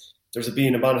days there's a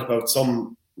being about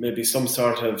maybe some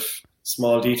sort of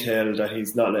small detail that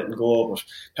he's not letting go. But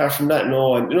apart from that,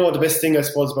 no. And the best thing I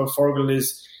suppose about Fergal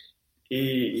is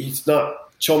he's not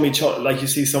chummy. Like you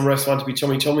see, some refs want to be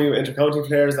chummy with inter-county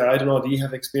players. I don't know, do you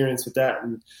have experience with that?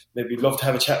 And maybe love to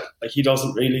have a chat. Like, he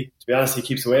doesn't really. To be honest, he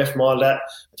keeps away from all that.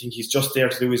 I think he's just there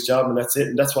to do his job, and that's it.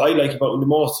 And that's what I like about him the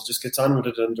most. He just gets on with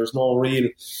it, and there's no real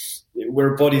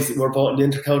we're buddies. We're both on the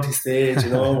inter-county stage,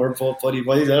 we're both buddy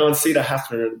buddies. I don't see that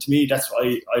happening. And to me, that's what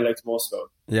I like the most about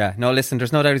it. Yeah, no, listen,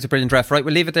 there's no doubt he's a brilliant ref. Right,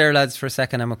 we'll leave it there, lads, for a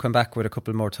second, and we'll come back with a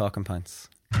couple more talking points.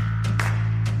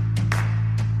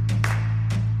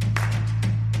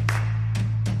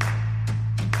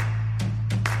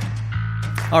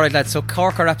 All right, lads, so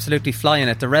Cork are absolutely flying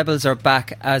it. The Rebels are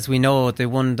back, as we know. They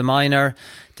won the minor.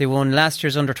 They won last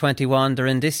year's under-21. They're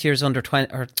in this year's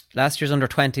under-20, or last year's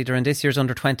under-20. They're in this year's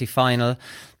under-20 final.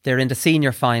 They're in the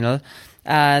senior final.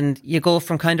 And you go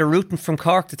from kind of rooting from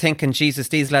Cork to thinking, Jesus,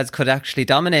 these lads could actually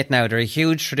dominate now. They're a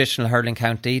huge traditional hurling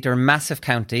county. They're a massive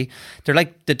county. They're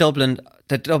like the Dublin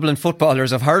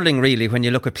footballers of hurling, really, when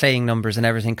you look at playing numbers and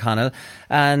everything, Conall.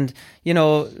 And,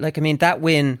 that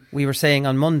win, we were saying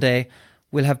on Monday,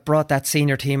 will have brought that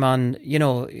senior team on,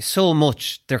 so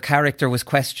much. Their character was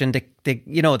questioned. They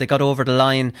got over the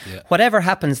line. Yeah. Whatever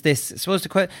happens this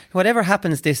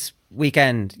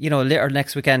weekend, or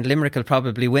next weekend, Limerick will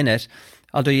probably win it.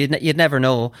 Although you'd never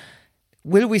know.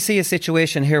 Will we see a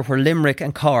situation here where Limerick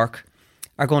and Cork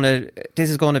this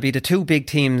is going to be the two big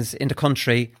teams in the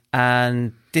country,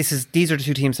 and these are the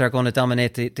two teams that are going to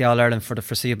dominate the All-Ireland for the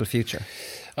foreseeable future?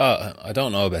 I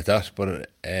don't know about that, but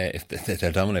if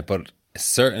they're dominant, but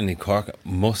certainly Cork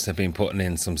must have been putting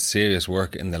in some serious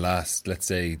work in the last, let's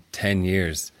say, 10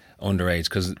 years underage,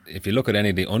 because if you look at any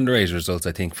of the underage results,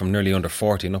 I think from nearly under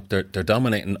 40 and up, they're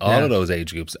dominating all of those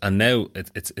age groups, and now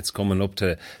it's coming up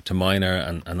to minor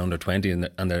and under 20, and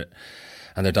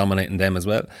they're dominating them as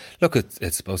well. Look,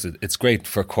 it's great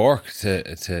for Cork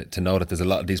to know that there's a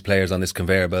lot of these players on this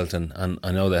conveyor belt, and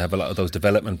I know they have a lot of those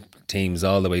development teams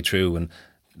all the way through, and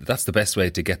that's the best way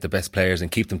to get the best players and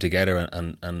keep them together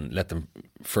and let them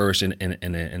flourish in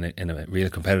a real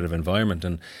competitive environment.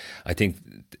 And I think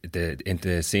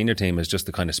the senior team is just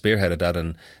the kind of spearhead of that,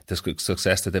 and the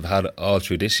success that they've had all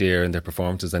through this year in their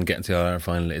performances and getting to the All-Ireland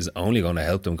final is only going to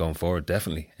help them going forward,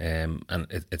 definitely. And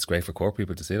it's great for Cork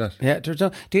people to see that. Yeah,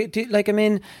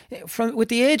 with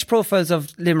the age profiles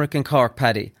of Limerick and Cork,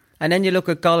 Paddy, and then you look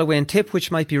at Galway and Tip, which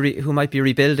who might be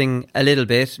rebuilding a little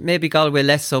bit. Maybe Galway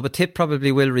less so, but Tip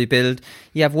probably will rebuild.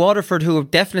 You have Waterford, who are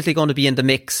definitely going to be in the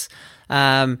mix.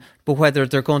 But whether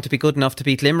they're going to be good enough to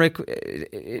beat Limerick,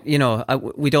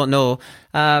 we don't know.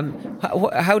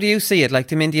 How do you see it?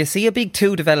 Do you see a big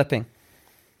two developing?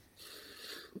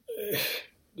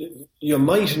 You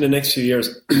might in the next few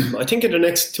years. I think in the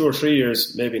next 2 or 3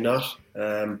 years, maybe not.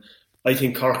 I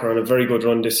think Cork are on a very good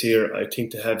run this year. I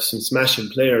think they have some smashing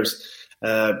players.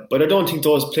 But I don't think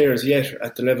those players yet are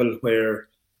at the level where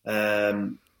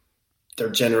they're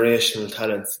generational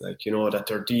talents. That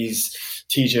they're these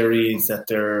TJ Reeds, that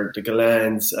they're the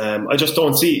Gallans. I just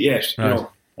don't see it yet.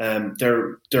 Right.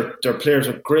 They're players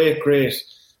with great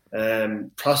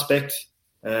prospect.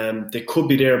 They could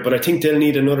be there, but I think they'll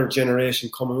need another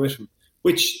generation coming with them,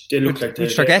 which they look like they're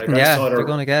getting. They're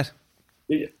going to get.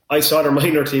 I saw their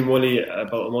minor team, Wooly,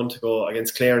 about a month ago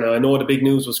against Clare. Now, I know the big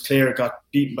news was Clare got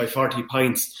beaten by 40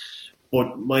 points,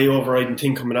 but my overriding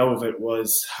thing coming out of it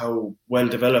was how well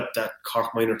developed that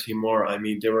Cork minor team were. I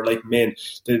mean, they were like men.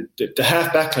 The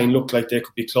half-back line looked like they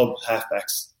could be club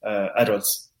halfbacks,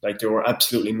 adults. They were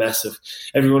absolutely massive.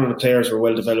 Every one of the players were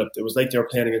well developed. It was like they were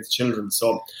playing against children.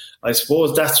 So I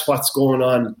suppose that's what's going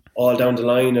on all down the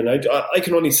line. And I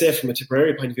can only say from a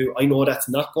Tipperary point of view, I know that's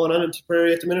not going on in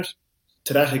Tipperary at the minute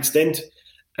to that extent.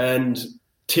 And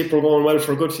Tip were going well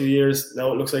for a good few years.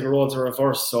 Now it looks like the roads are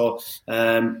reversed. So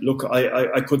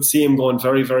I could see him going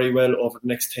very, very well over the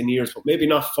next 10 years, but maybe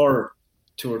not for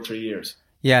 2 or 3 years.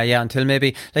 Yeah, until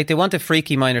maybe, they want a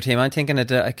freaky minor team. I'm thinking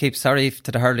I keep sorry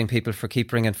to the hurling people for keep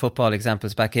bringing football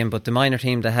examples back in, but the minor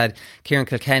team that had Kieran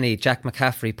Kilkenny, Jack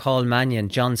McCaffrey, Paul Mannion,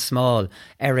 John Small,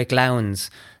 Eric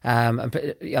Lowndes. I'm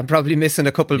probably missing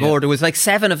a couple more. There was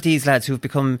 7 of these lads who've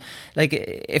become,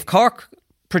 if Cork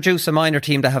produce a minor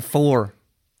team that have 4,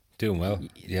 doing well.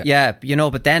 Yeah,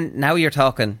 but then now you're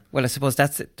talking, well, I suppose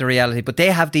that's the reality, but they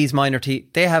have these minor teams,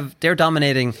 they're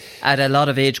dominating at a lot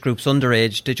of age groups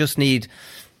underage. They just need,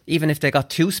 even if they got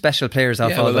 2 special players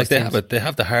off all those teams. They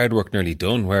have the hard work nearly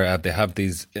done, where they have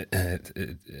these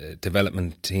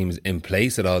development teams in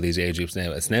place at all these age groups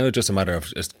now. It's now just a matter of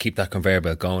just keep that conveyor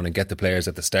belt going and get the players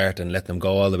at the start and let them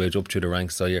go all the way up through the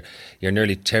ranks. So you're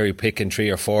nearly cherry picking 3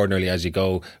 or 4 nearly as you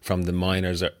go from the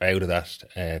minors or out of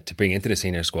that to bring into the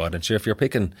senior squad. And sure, if you're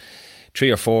picking 3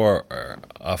 or 4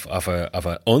 of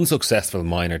an unsuccessful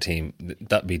minor team,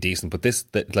 that'd be decent. But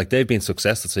they've been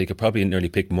successful, so you could probably nearly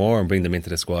pick more and bring them into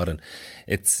the squad. And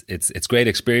it's great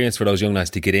experience for those young lads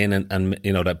to get in and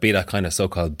that be that kind of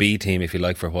so-called B team, if you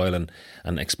like, for a while, and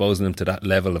exposing them to that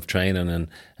level of training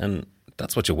and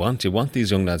that's what you want. You want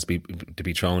these young lads to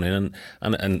be thrown in,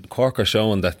 and Cork are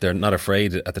showing that they're not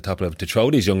afraid at the top level to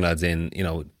throw these young lads in.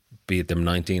 Be it them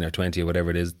 19 or 20 or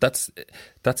whatever it is. That's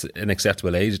an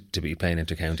acceptable age to be playing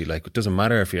inter-county. Like, it doesn't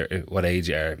matter what age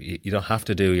you are. You don't have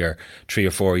to do your 3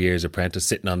 or 4 years apprentice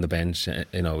sitting on the bench.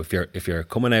 If you're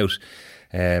coming out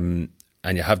and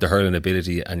you have the hurling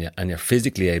ability and you're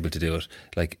physically able to do it,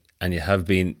 like, and you have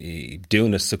been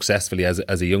doing it successfully as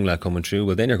a young lad coming through,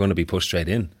 well, then you're going to be pushed straight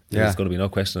in. Yeah. There's going to be no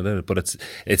question about it. But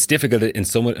it's difficult in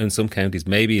some counties,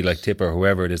 maybe like Tipper or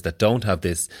whoever it is, that don't have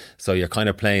this. So you're kind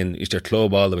of playing your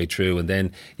club all the way through, and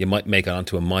then you might make it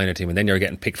onto a minor team, and then you're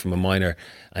getting picked from a minor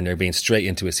and you're being straight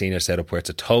into a senior setup where it's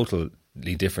a totally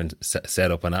different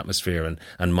setup and atmosphere and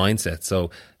mindset. So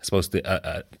I suppose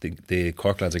the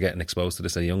Cork lads are getting exposed to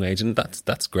this at a young age, and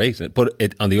that's great. But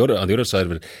on the other side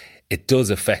of it, it does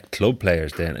affect club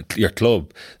players then, your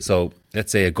club. So let's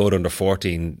say a good under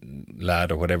 14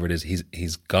 lad or whatever it is,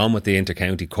 he's gone with the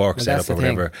inter-county Cork setup or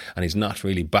whatever, and he's not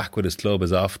really back with his club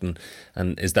as often.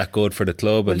 And is that good for the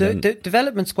club? Well, the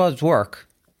development squads work.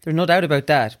 There's no doubt about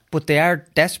that. But they are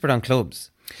desperate on clubs.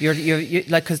 You're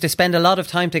like, because they spend a lot of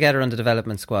time together on the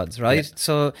development squads, right? Yeah.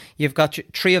 So you've got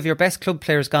 3 of your best club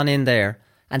players gone in there,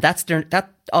 and that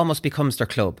almost becomes their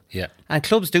club. Yeah. And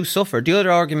clubs do suffer. The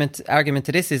other argument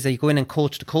to this is that you go in and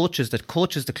coach the coaches that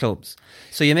coaches the clubs.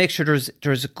 So you make sure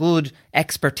there's a good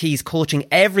expertise coaching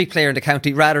every player in the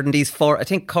county rather than these 4. I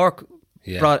think Cork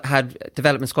had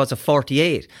development squads of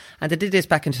 48, and they did this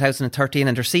back in 2013,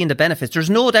 and they're seeing the benefits. There's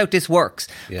no doubt this works,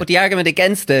 but the argument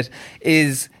against it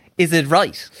is it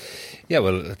right? Yeah,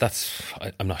 well,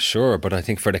 I'm not sure, but I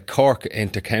think for the Cork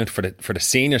inter-county, for the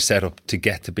senior setup to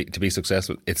get to be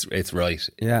successful, it's right.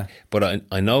 Yeah. But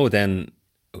I know then,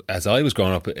 as I was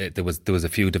growing up, there was a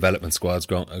few development squads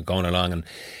going along, and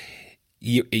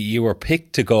you were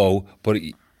picked to go, but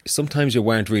sometimes you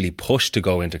weren't really pushed to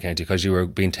go inter-county because you were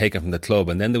being taken from the club,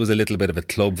 and then there was a little bit of a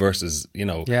club versus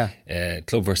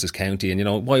club versus county,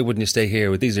 and why wouldn't you stay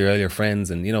here? These are all your friends,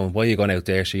 and why are you going out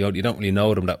there? So you don't really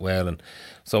know them that well. And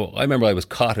so I remember I was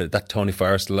caught at that Tony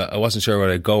Forrest. I wasn't sure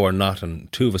whether I'd go or not,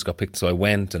 and 2 of us got picked, so I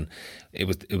went, and it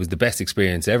was the best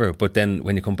experience ever. But then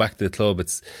when you come back to the club,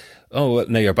 it's, oh, well,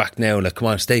 now you're back now, like, come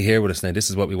on, stay here with us now. This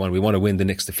is what we want. We want to win the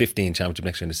 15 championship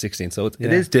next year, and the 16. So it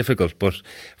is difficult, but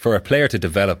for a player to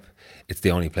develop, it's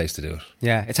the only place to do it.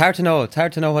 Yeah, it's hard to know. It's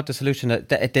hard to know what the solution.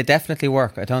 They definitely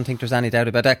work. I don't think there's any doubt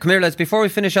about that. Come here, lads. Before we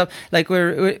finish up, like,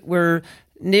 we're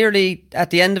nearly at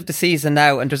the end of the season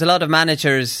now, and there's a lot of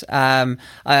managers. Kind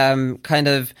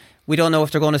of, we don't know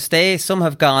if they're going to stay. Some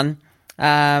have gone.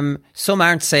 Some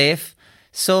aren't safe.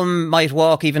 Some might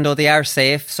walk even though they are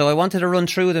safe. So I wanted to run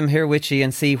through them here with you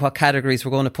and see what categories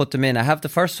we're going to put them in. I have the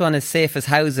first one is safe as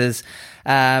houses.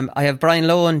 I have Brian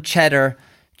Lohan, Cheddar,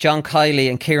 John Kiley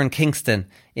and Kieran Kingston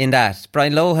in that.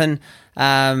 Brian Lohan,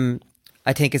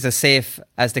 I think, is as safe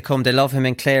as they come. They love him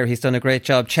in Clare. He's done a great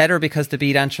job. Cheddar, because they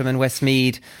beat Antrim and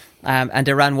Westmeath, and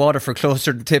they ran Waterford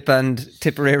closer than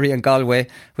Tipperary and Galway,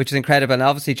 which is incredible. And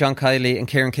obviously John Kiley and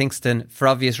Kieran Kingston for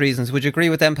obvious reasons. Would you agree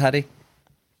with them, Paddy?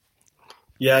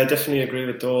 Yeah, I definitely agree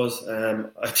with those.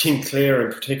 I think Clare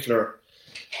in particular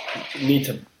need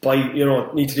to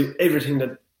do everything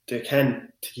that they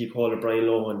can to keep hold of Brian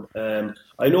Lohan.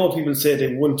 I know people say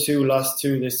they won 2, lost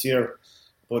 2 this year,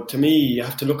 but to me, you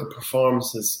have to look at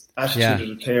performances, attitude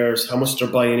of the players, how much they're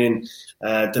buying in,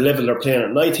 the level they're playing at.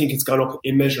 And I think it's gone up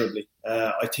immeasurably.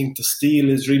 I think the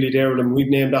steel is really there with them. We've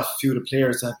named off a few of the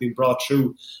players that have been brought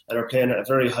through and are playing at a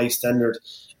very high standard.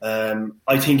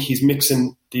 I think he's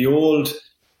mixing the old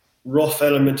rough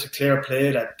element of Clare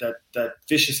play, that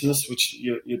viciousness, which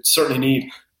you'd certainly need,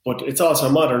 but it's also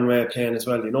a modern way of playing as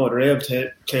well. They're able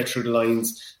to play through the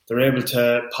lines, they're able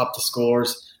to pop the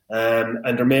scores, and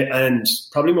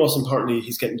probably most importantly,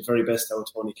 he's getting the very best out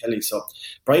of Tony Kelly. So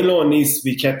Brian Lohan needs to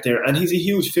be kept there, and he's a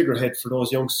huge figurehead for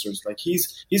those youngsters. Like,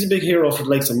 he's a big hero for the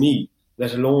likes of me,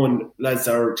 let alone lads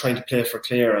that are trying to play for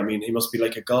Clare. I mean, he must be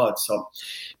like a god. So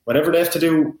whatever they have to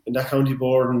do in that county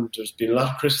board, and there's been a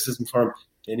lot of criticism for him,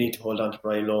 they need to hold on to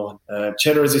Brian Lohan.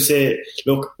 Cheddar, as I say,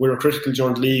 look, we were critical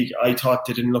during the league. I thought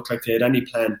they didn't look like they had any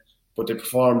plan, but they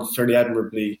performed fairly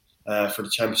admirably for the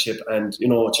championship. And,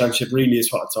 championship really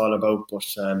is what it's all about. But,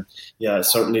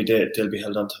 certainly they'll be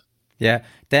held on to. Yeah.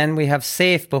 Then we have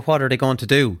safe, but what are they going to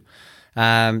do?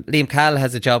 Liam Cahill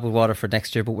has a job with Waterford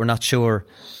next year, but we're not sure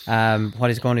what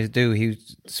he's going to do. He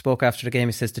spoke after the game.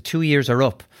 He says the 2 years are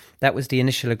up. That was the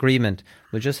initial agreement.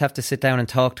 We'll just have to sit down and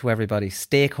talk to everybody.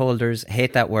 Stakeholders,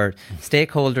 hate that word.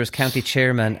 Stakeholders, county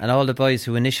chairman, and all the boys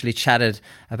who initially chatted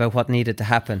about what needed to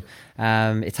happen.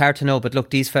 It's hard to know, but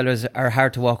look, these fellas are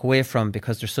hard to walk away from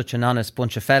because they're such an honest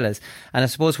bunch of fellas. And I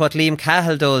suppose what Liam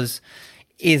Cahill does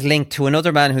is linked to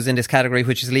another man who's in this category,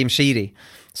 which is Liam Sheedy.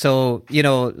 So, you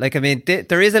know, like, I mean,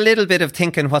 there is a little bit of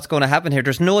thinking what's going to happen here.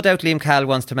 There's no doubt Liam Cahill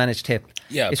wants to manage Tip.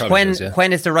 Yeah, it's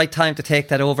when is the right time to take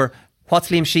that over? What's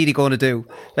Liam Sheedy going to do?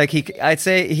 Like, I'd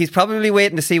say he's probably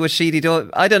waiting to see what Sheedy does.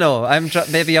 I don't know.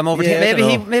 Maybe I'm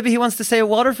overthinking. Maybe he wants to stay at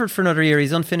Waterford for another year.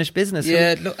 He's unfinished business.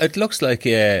 Yeah, it looks like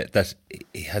that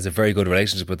he has a very good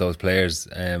relationship with those players,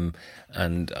 and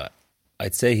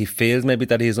I'd say he feels maybe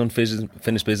that he has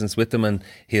unfinished business with them, and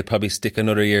he'll probably stick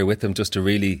another year with them just to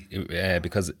really,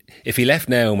 because if he left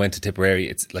now and went to Tipperary,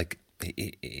 it's like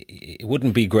it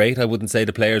wouldn't be great. I wouldn't say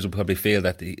the players would probably feel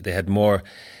that they had more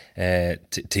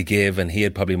to give, and he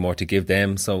had probably more to give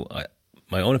them. So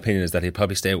my own opinion is that he'll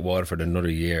probably stay at Waterford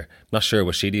another year. Not sure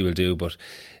what Sheedy will do, but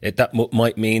that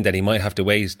might mean that he might have to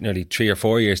wait nearly 3 or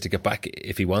 4 years to get back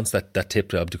if he wants that Tip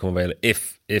job to come available.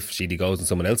 If Sheedy goes and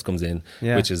someone else comes in,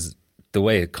 which is the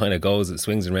way it kind of goes, it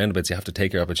swings and roundabouts. You have to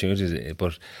take your opportunities,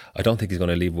 but I don't think he's going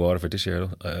to leave Waterford this year.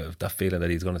 That feeling that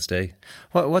he's going to stay.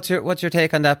 What's your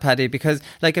take on that, Paddy? Because,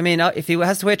 like, I mean, if he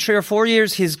has to wait 3 or 4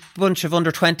 years, his bunch of under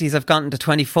 20s have gotten to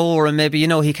 24, and maybe, you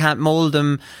know, he can't mould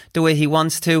them the way he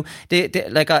wants to. With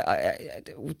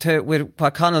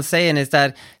what Connell's saying is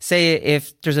that, say,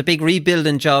 if there's a big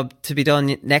rebuilding job to be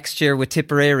done next year with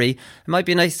Tipperary, it might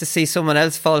be nice to see someone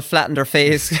else fall flat on their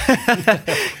face,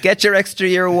 get your extra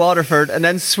year of Waterford, and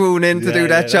then swoon in to do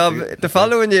that job the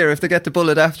following year if they get the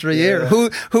bullet after a year.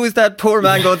 Who is that poor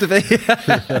man going to be?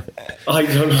 I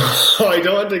don't know. I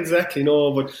don't exactly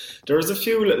know, but there's a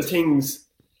few little things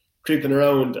creeping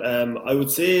around. I would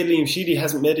say Liam Sheedy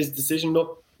hasn't made his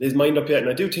mind up yet,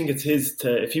 and I do think it's his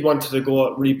if he wanted to go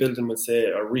out rebuilding, let's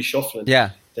say, or reshuffling,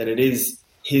 then it is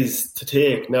his to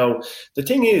take. Now, the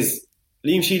thing is,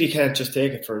 Liam Sheedy can't just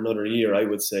take it for another year, I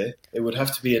would say. It would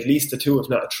have to be at least a 2, if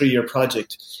not a 3-year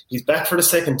project. He's back for the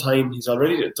second time.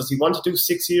 Does he want to do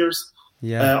 6 years?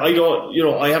 Yeah. I don't,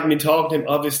 I haven't been talking to him,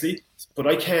 obviously, but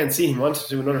I can't see him wanting to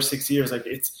do another 6 years. Like,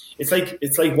 it's like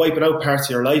wiping out parts of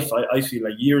your life. I feel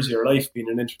like years of your life being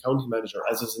an inter-county manager,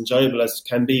 as enjoyable as it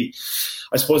can be.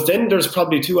 I suppose then there's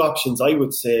probably 2 options, I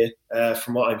would say,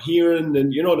 from what I'm hearing.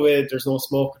 And you know the way there's no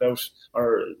smoke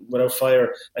without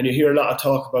fire. And you hear a lot of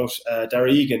talk about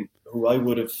Darragh Egan, who I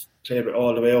would have played with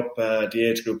all the way up the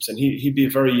age groups. And he'd be a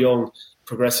very young,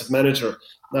 progressive manager.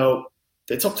 Now,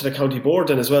 it's up to the county board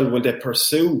then as well. Will they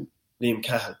pursue Liam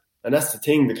Cahill? And that's the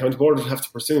thing. The county board will have to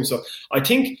pursue him. So I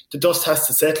think the dust has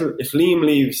to settle. If Liam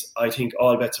leaves, I think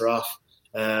all bets are off.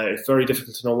 It's very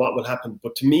difficult to know what will happen.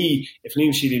 But to me, if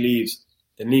Liam Sheedy leaves,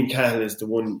 then Liam Cahill is the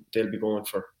one they'll be going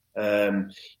for.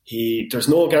 There's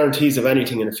no guarantees of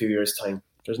anything in a few years' time.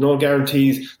 There's no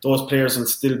guarantees those players will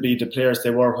still be the players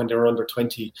they were when they were under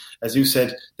 20. As you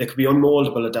said, they could be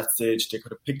unmoldable at that stage. They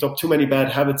could have picked up too many bad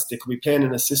habits. They could be playing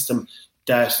in a system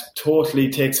that totally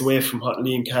takes away from what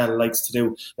Liam Cahill likes to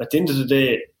do. At the end of the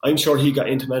day, I'm sure he got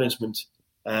into management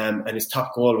and his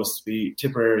top goal was to be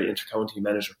Tipperary inter-county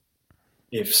manager.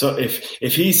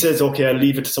 If he says, okay, I'll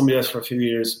leave it to somebody else for a few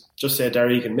years, just say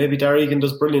Darragh Egan. Maybe Darragh Egan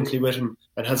does brilliantly with him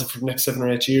and has it for the next 7 or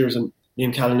 8 years, and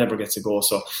Liam Cahill never gets a go.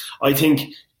 So I think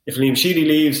if Liam Sheedy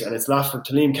leaves and it's left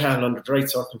to Liam Cahill under the right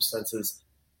circumstances,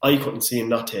 I couldn't see him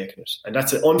not taking it. And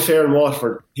that's unfair in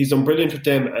Waterford. He's done brilliant with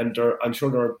them, and I'm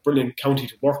sure they're a brilliant county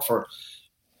to work for.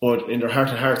 But in their heart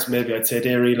of hearts, maybe I'd say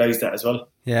they realise that as well.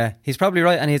 Yeah, he's probably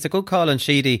right, and he's a good call on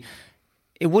Sheedy.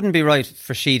 It wouldn't be right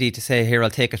for Sheedy to say, here,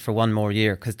 I'll take it for 1 more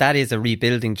year, because that is a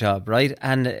rebuilding job, right?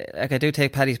 And like, I do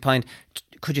take Paddy's point.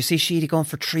 Could you see Sheedy going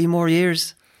for 3 more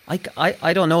years?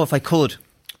 I don't know if I could.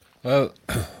 Well,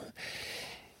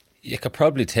 you could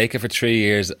probably take it for 3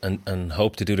 years and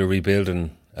hope to do the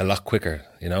rebuilding a lot quicker,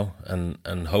 you know,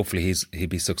 and hopefully he'd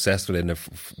be successful in the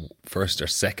first or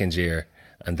second year,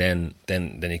 and then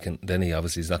he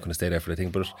obviously is not going to stay there for the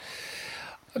thing. But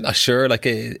I'm not sure. Like,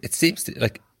 it seems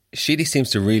like Sheedy seems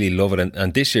to really love it,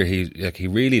 and this year he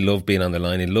really loved being on the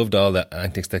line. He loved all the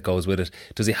antics that goes with it.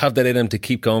 Does he have that in him to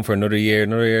keep going for another year?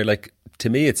 Like, to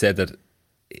me, it said that,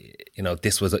 you know,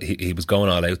 this was he was going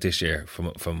all out this year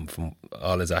from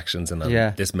all his actions, and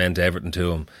this meant everything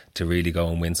to him to really go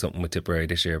and win something with Tipperary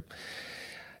this year.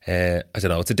 I don't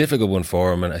know, it's a difficult one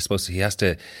for him, and I suppose he has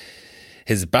to.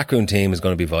 His backroom team is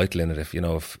going to be vital in it.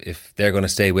 If they're going to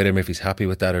stay with him, if he's happy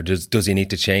with that, or does he need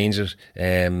to change it?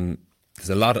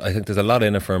 I think there's a lot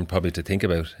in it for him probably to think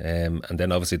about, and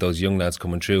then obviously those young lads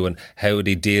coming through, and how would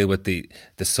he deal with the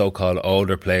so-called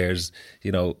older players?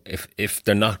 You know, if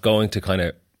they're not going to kind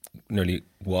of nearly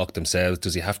walk themselves,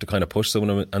 does he have to kind of push some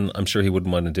of them? And I'm sure he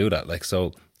wouldn't want to do that. Like,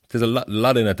 so there's a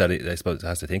lot in it that I suppose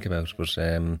has to think about. But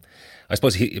I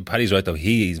suppose Paddy's right though.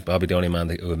 He's probably the only man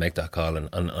that will make that call, and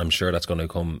I'm sure that's going to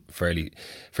come fairly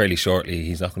shortly.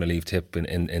 He's not going to leave Tip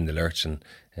in the lurch, and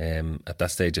at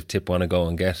that stage, if Tip want to go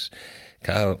and get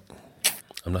Cal,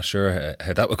 I'm not sure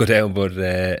how that would go down. But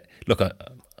look,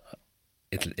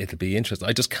 it'll be interesting.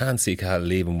 I just can't see Cal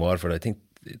leaving Waterford. I think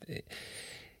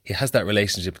he has that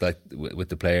relationship like with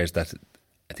the players that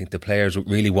I think the players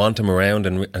really want him around,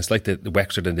 and it's like the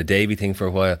Wexford and the Davy thing for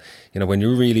a while. You know, when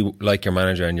you really like your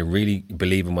manager and you really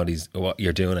believe in what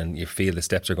you're doing, and you feel the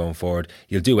steps are going forward,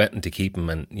 you'll do anything to keep him.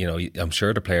 And you know, I'm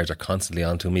sure the players are constantly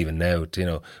on to him even now. You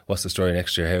know, what's the story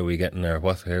next year? How are we getting there?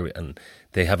 And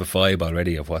they have a vibe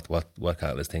already of what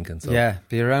Cal is thinking. So yeah,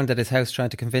 be around at his house trying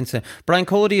to convince him. Brian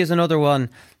Cody is another one.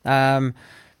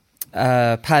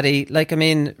 Paddy, like, I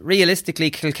mean, realistically,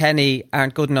 Kilkenny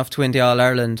aren't good enough to win the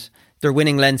All-Ireland. They're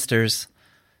winning Leinsters.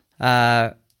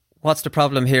 What's the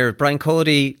problem here? Brian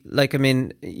Cody, like, I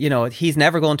mean, you know, he's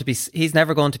never going to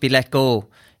be let go.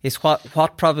 Is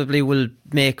what probably will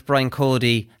make Brian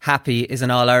Cody happy is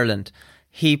an All-Ireland.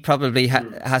 He probably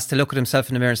has to look at himself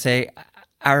in the mirror and say,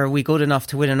 are we good enough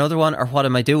to win another one, or what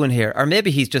am I doing here? Or maybe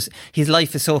his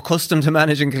life is so accustomed to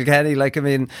managing Kilkenny, like, I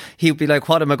mean, he'd be like,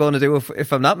 what am I going to do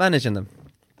if I'm not managing them?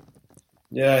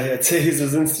 Yeah, I'd say he's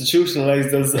as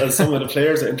institutionalised as some of the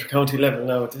players at inter-county level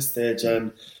now at this stage.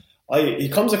 And he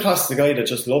comes across as a guy that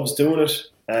just loves doing it,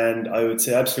 and I would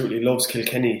say absolutely loves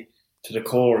Kilkenny to the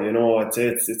core. You know, I'd say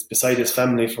it's beside his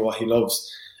family for what he loves.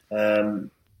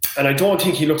 And I don't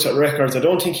think he looks at records. I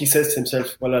don't think he says to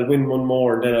himself, well, I'll win one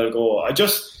more and then I'll go.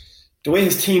 The way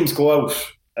his teams go out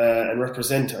and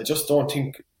represent, I just don't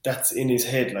think that's in his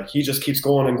head. Like, he just keeps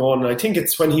going and going. And I think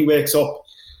it's when he wakes up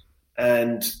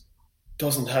and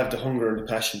doesn't have the hunger and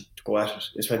the passion to go at it,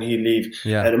 is when he'll leave.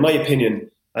 Yeah. And in my opinion,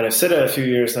 and I've said it a few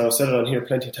years now, I've said it on here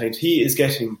plenty of times, he is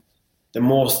getting the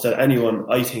most that anyone,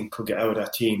 I think, could get out of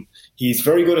that team. He's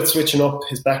very good at switching up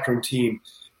his backroom team.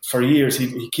 For years,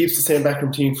 he keeps the same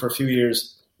backroom team for a few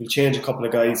years. He'll change a couple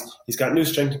of guys. He's got new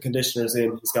strength and conditioners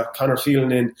in. He's got Conor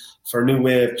Phelan in for a new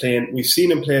way of playing. We've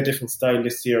seen him play a different style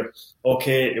this year.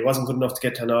 Okay, it wasn't good enough to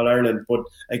get to an All-Ireland, but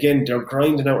again, they're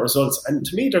grinding out results. And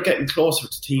to me, they're getting closer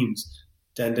to teams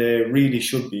than they really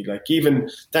should be. Like,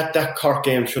 even that Cork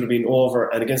game should have been over,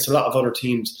 and against a lot of other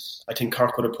teams, I think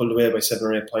Cork would have pulled away by 7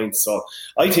 or 8 points. So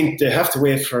I think they have to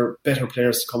wait for better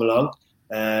players to come along.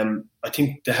 I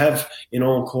think they have in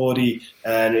Owen Cody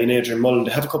and in Adrian Mullen,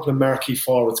 they have a couple of marquee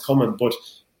forwards coming, but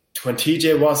when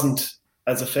TJ wasn't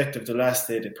as effective the last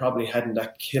day, they probably hadn't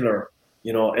that killer,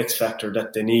 you know, X factor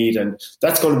that they need, and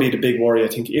that's going to be the big worry. I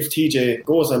think if TJ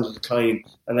goes on the decline,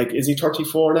 and like, is he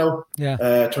 34 now? Yeah,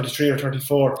 33 or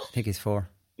 34. I think he's 4.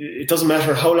 It doesn't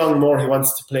matter how long more he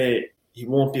wants to play. He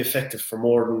won't be effective for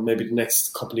more than maybe the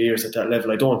next couple of years at that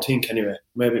level. I don't think, anyway.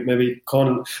 Maybe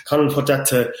Conor put that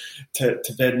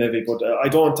to bed, maybe. But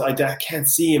I can't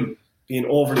see him being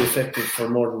overly effective for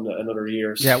more than another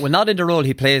year. Yeah, well, not in the role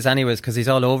he plays anyways, because he's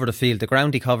all over the field. The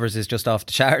ground he covers is just off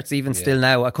the charts. Even still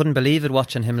now, I couldn't believe it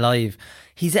watching him live.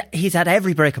 He's at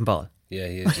every breaking ball. Yeah,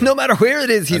 he is. No matter where it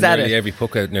is, he's at it. Every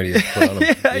puck out nearly is put on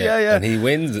him. yeah. And he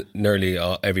wins nearly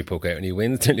every puck out, and he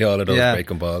wins nearly all of those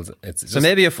breaking balls. So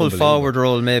maybe a full forward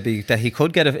role, maybe that he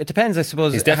could get. It depends, I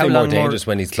suppose. He's definitely more dangerous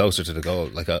when he's closer to the goal.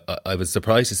 Like, I was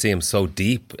surprised to see him so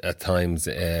deep at times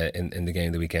in the game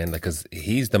of the weekend. Like, because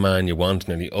he's the man you want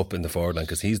nearly up in the forward line,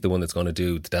 because he's the one that's going to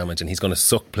do the damage, and he's going to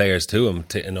suck players to him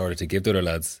in order to give the other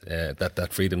lads that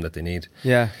freedom that they need.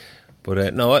 Yeah,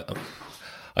 but no.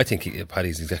 I think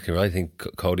Paddy's exactly right. I think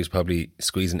Cody's probably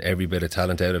squeezing every bit of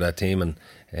talent out of that team, and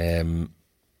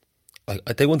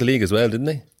they won the league as well, didn't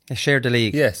they? They shared the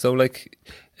league. Yeah, so like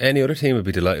any other team would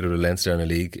be delighted with Leinster in a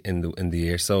league in the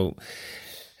year. So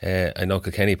I know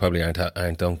Kilkenny probably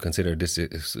don't consider this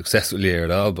a successful year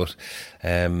at all, but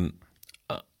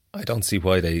I don't see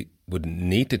why they wouldn't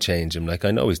need to change him. Like,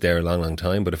 I know he's there a long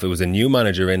time, but if it was a new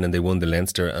manager in and they won the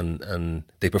Leinster and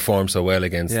they performed so well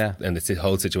against and the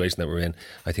whole situation that we're in,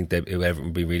 I think it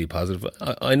would be really positive.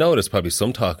 I know there's probably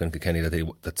some talk in Kilkenny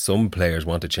that some players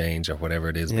want to change or whatever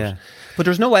it is. Yeah, but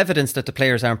there's no evidence that the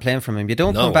players aren't playing from him. You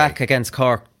don't come back against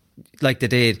Cork like they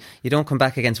did. You don't come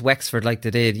back against Wexford like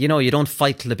they did. You know, you don't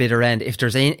fight till the bitter end. If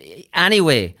there's any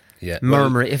way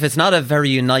murmur, if it's not a very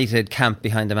united camp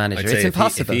behind the manager, it's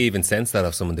impossible. If he even sensed that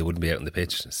of someone, they wouldn't be out on the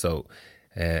pitch. So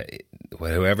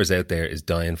whoever's out there is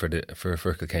dying for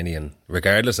Kilkenny, and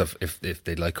regardless of if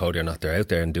they like Cody or not, they're out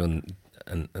there and doing,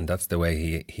 and that's the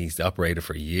way he's operated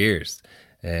for years.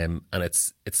 And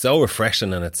it's so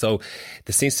refreshing, and there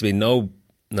seems to be no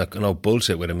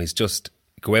bullshit with him. He's just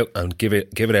go out and give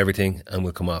it everything, and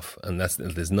we'll come off. And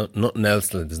there's nothing else.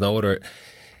 There's no other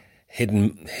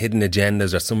hidden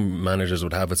agendas or some managers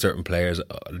would have with certain players.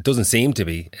 It doesn't seem to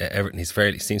be.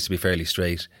 Everything seems to be fairly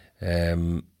straight,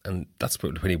 and that's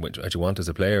pretty much what you want as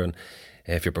a player. And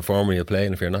if you're performing, you'll play,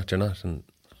 and if you're not, you're not. And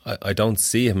I don't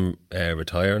see him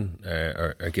retiring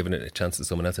or giving it a chance to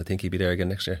someone else. I think he'd be there again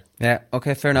next year. Yeah,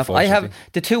 okay, fair enough. I have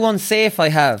the two unsafe. I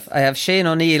have Shane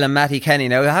O'Neill and Matty Kenny.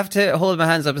 Now I have to hold my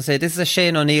hands up and say this is a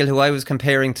Shane O'Neill who I was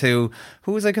comparing to.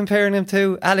 Who was I comparing him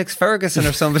to? Alex Ferguson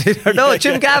or somebody? No,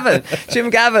 Jim Gavin. Jim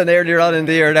Gavin earlier on in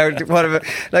the year. Now,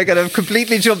 I've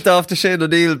completely jumped off the Shane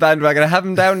O'Neill bandwagon. I have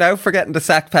him down now, forgetting the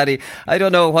sack, Paddy. I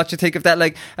don't know what you think of that.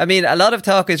 A lot of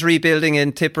talk is rebuilding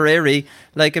in Tipperary.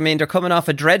 They're coming off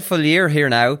a dreadful year here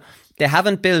now. They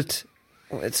haven't built,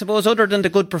 I suppose, other than the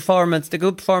good performance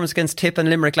against Tip and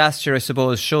Limerick last year, I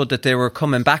suppose, showed that they were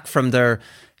coming back from their,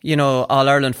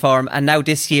 All-Ireland form. And now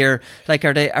this year,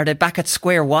 are they back at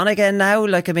square one again now?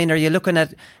 Are you looking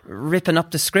at ripping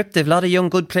up the script? They've a lot of young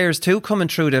good players too coming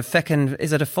through the feckin',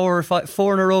 is it a 4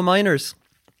 in a row minors?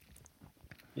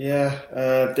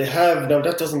 Yeah, they have. Now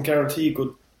that doesn't guarantee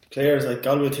good players. Like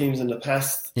Galway teams in the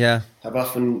past have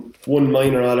often won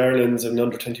minor All-Irelands and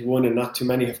under 21, and not too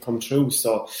many have come through.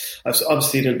 So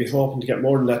obviously they'll be hoping to get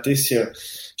more than that this year.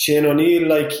 Shane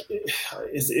O'Neill,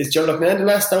 is Ger McMahon the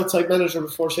last outside manager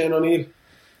before Shane O'Neill?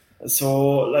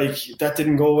 So that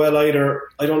didn't go well either.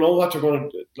 I don't know what they're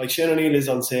going to. Shane O'Neill is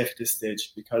unsafe at this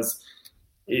stage because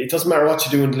it doesn't matter what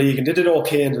you do in the league, and they did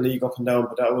okay in the league up and down,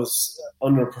 but that was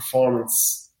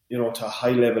underperformance, to a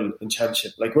high level in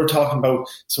championship. We're talking about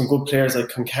some good players like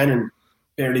Concannon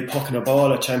barely pucking a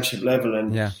ball at championship level.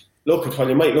 And while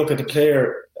you might look at the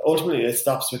player, ultimately it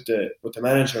stops with the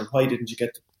manager. Why didn't you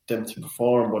get them to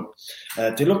perform?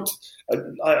 But they looked.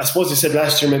 I suppose you said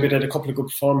last year maybe they had a couple of good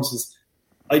performances.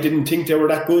 I didn't think they were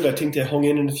that good. I think they hung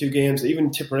in a few games.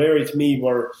 Even Tipperary to me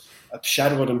were a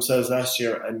shadow of themselves last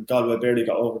year, and Galway barely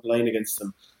got over the line against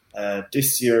them.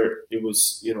 This year it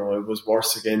was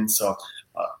worse again. So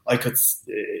I could,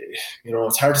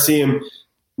 it's hard to see him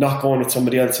not going with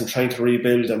somebody else and trying to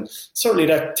rebuild. And certainly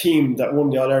that team that won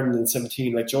the All-Ireland in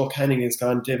 17, Joe Canning is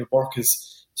gone, David Burke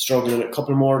is struggling, a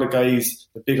couple more of the guys,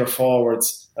 the bigger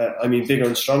forwards, bigger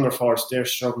and stronger forwards, they're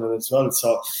struggling as well.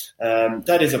 So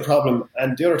that is a problem.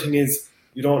 And the other thing is,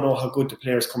 you don't know how good the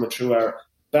players coming through are.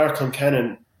 Bar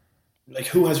Concannon,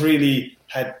 who has really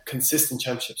had consistent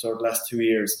championships over the last 2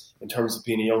 years in terms of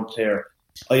being a young player?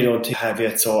 I don't think I have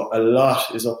yet. So a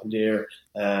lot is up in the air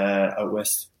out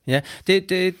west. Yeah,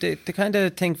 the kind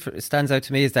of thing stands out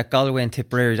to me is that Galway and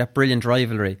Tipperary, that brilliant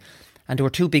rivalry. And there were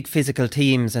two big physical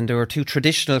teams, and there were two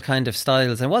traditional kind of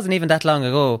styles. And it wasn't even that long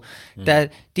ago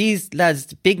that these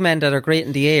lads, big men that are great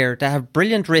in the air, that have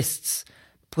brilliant wrists,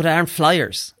 but aren't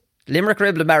flyers. Limerick were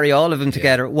able to marry all of them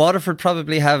together. Waterford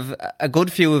probably have a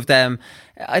good few of them.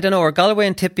 I don't know, are Galway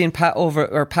and Tip being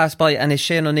passed by? And is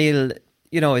Shane O'Neill,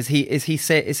 is he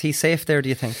safe there, do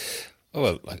you think? Oh,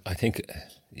 well, I think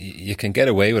you can get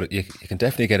away with it. You can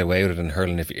definitely get away with it in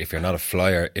hurling if you're not a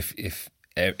flyer.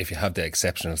 If you have the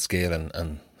exceptional skill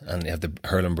and you have the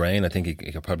hurling brain, I think you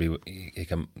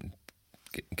can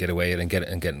get away with it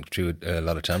and get through a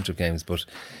lot of championship games. But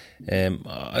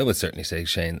I would certainly say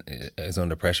Shane is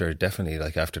under pressure, definitely,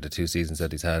 after the 2 seasons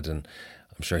that he's had, and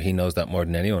I'm sure he knows that more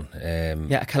than anyone.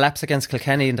 A collapse against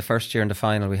Kilkenny in the first year in the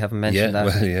final, we haven't mentioned that.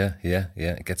 Well, yeah,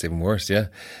 it gets even worse, yeah.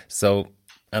 So,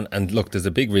 and look, there's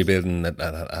a big rebuilding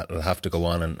that will have to go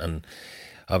on, and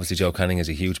obviously Joe Canning is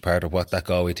a huge part of what that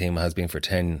Galway team has been for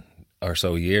 10 or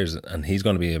so years, and he's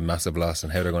going to be a massive loss,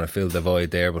 and how they're going to fill the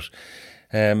void there. But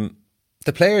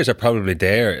the players are probably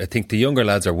there. I think the younger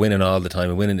lads are winning all the time,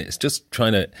 and winning. It's just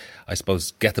trying to, I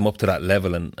suppose, get them up to that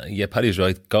level. And yeah, Paddy's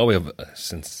right. Galway have,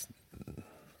 since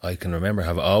I can remember,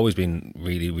 have always been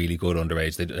really, really good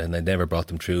underage, and they never brought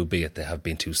them through, be it they have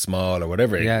been too small or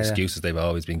whatever excuses they've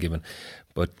always been given.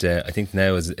 But I think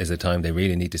now is a time they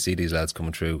really need to see these lads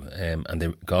coming through,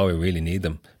 and Galway really need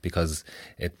them, because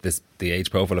the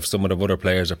age profile of some of the other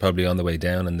players are probably on the way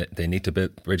down, and they need to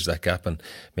bridge that gap, and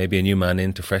maybe a new man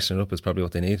in to freshen it up is probably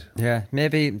what they need. Yeah,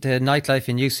 maybe the nightlife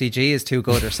in UCG is too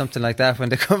good or something like that when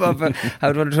they come up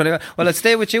out under 21. Well, let's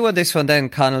stay with you on this one then,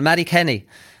 Conal. Matty Kenny,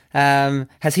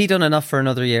 has he done enough for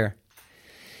another year?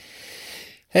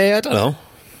 Hey, I don't know.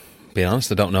 Being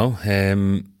honest, I don't know.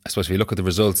 I suppose if you look at the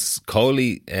results,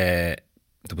 Coley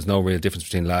there was no real difference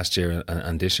between last year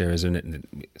and this year, isn't it?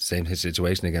 Same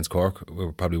situation against Cork. We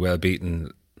were probably well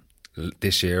beaten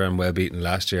this year and well beaten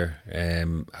last year.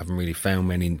 Haven't really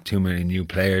found too many new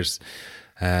players.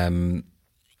 And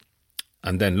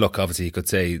then look, obviously you could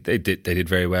say they did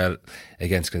very well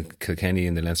against Kilkenny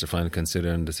in the Leinster final,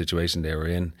 considering the situation they were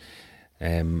in.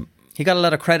 He got a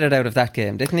lot of credit out of that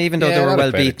game, didn't he? Even though they were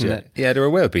well beaten. Yeah, they were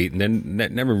well beaten. They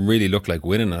never really looked like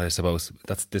winning it, I suppose.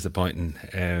 That's disappointing.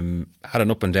 Had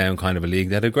an up and down kind of a league.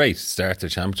 They had a great start to the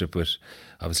championship with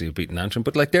obviously beating Antrim,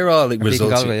 but like they're all like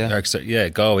results. Galway,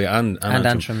 Galway and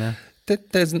Antrim. Yeah.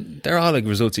 They're all like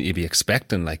results that you'd be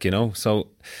expecting, like, you know. So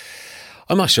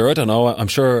I'm not sure. I don't know. I'm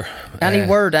sure.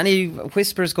 Any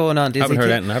whispers going on? Haven't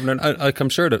heard anything. I'm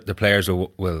sure that the players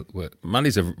will.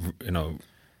 Manny's a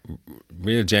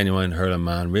real genuine hurling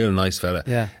man, real nice fella.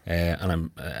 Yeah. And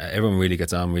everyone really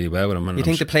gets on really well with him. And you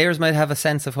think the players might have a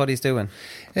sense of what he's doing?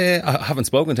 I haven't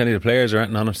spoken to any of the players or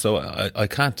anything on it, so I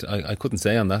can't. I couldn't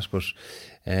say on that, but.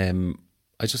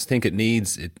 I just think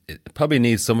it probably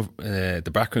needs some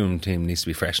the backroom team needs to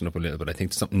be freshened up a little bit. I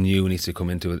think something new needs to come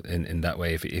into it in that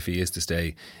way if he is to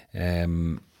stay.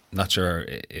 Not sure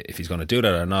if he's going to do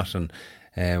that or not, and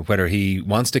whether he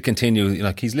wants to continue.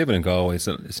 Like, he's living in Galway,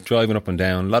 so it's driving up and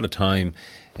down a lot of time,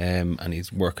 and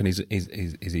he's working. He's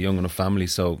a young enough family,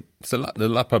 so it's a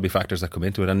lot probably factors that come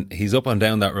into it. And he's up and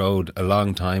down that road a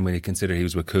long time when you consider he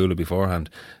was with Coola beforehand.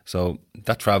 So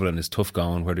that travelling is tough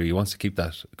going, whether he wants to keep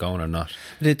that going or not.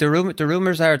 The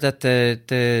rumours are that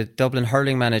the Dublin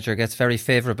hurling manager gets very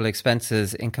favourable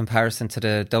expenses in comparison to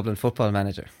the Dublin football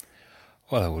manager.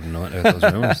 Well, I wouldn't know about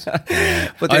those rumours.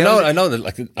 But I know that.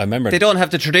 Like, I remember they don't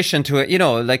have the tradition to it. You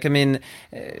know, like, I mean,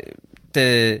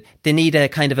 they need a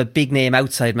kind of a big name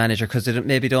outside manager because they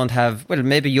maybe don't have. Well,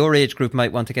 maybe your age group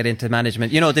might want to get into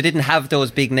management. You know, they didn't have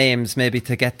those big names maybe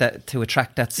to get that, to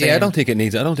attract that same. Yeah, I don't think it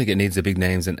needs the big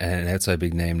names and an outside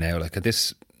big name now. Like, at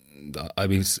this, I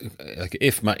mean, like,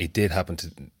 if Matty did happen to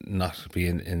not be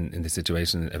in the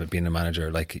situation of being a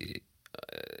manager, like.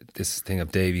 This thing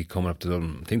of Davy coming up to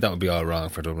Dublin, I think that would be all wrong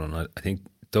for Dublin. I think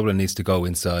Dublin needs to go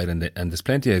inside, and there's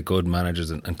plenty of good managers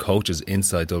and coaches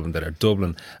inside Dublin that are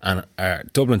Dublin and are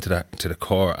Dublin to the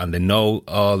core, and they know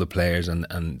all the players, and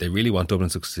they really want Dublin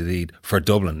to succeed for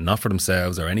Dublin, not for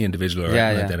themselves or any individual or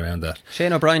anything like that around that.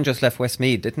 Shane O'Brien just left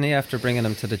Westmeath, didn't he, after bringing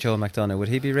him to the Joe McDonagh? Would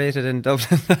he be rated in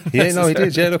Dublin? Yeah, no, he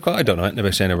did. Yeah, look, I don't know anything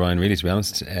about Shane O'Brien really, to be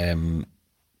honest.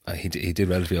 He did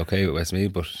relatively okay with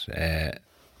Westmeath, but.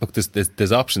 Look,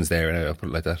 there's options there, I'll put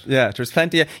it like that. Yeah, there's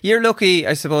plenty. You're lucky,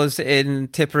 I suppose, in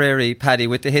Tipperary, Paddy,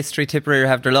 with the history Tipperary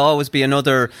have. There'll always be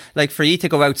another, like, for you to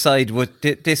go outside, would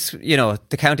this, you know,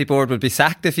 the county board would be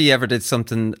sacked if he ever did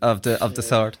something of the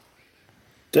sort.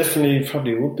 Definitely,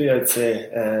 probably would be, I'd say.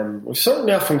 We've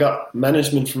certainly often got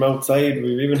management from outside.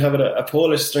 We even have a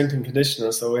Polish strength and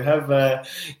conditioner, so we have,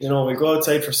 we go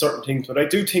outside for certain things. But I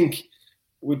do think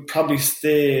we'd probably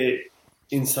stay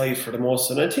inside for the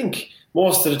most, and I think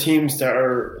most of the teams that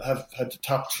have had the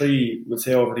top three, would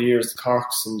say, over the years, the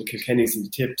Corks and the Kilkennys and the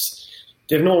Tips,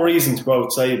 they have no reason to go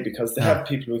outside because they have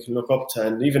people we can look up to.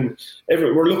 And even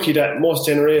we're lucky that most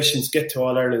generations get to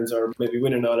All-Irelands or maybe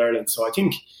win an All-Ireland. So I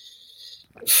think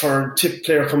for a Tip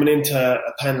player coming into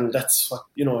a panel, that's what,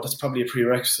 that's probably a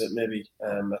prerequisite maybe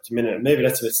at the minute. Maybe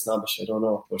that's a bit snobbish, I don't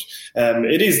know. But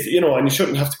it is, and you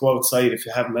shouldn't have to go outside if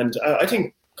you haven't. And I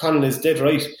think Conall is dead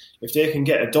right. If they can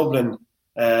get a Dublin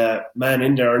man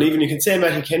in there, and even you can say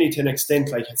Matty Kenny to an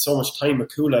extent, like, had so much time with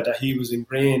Coola that he was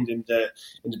ingrained in the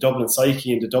Dublin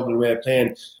psyche, in the Dublin way of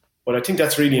playing. But I think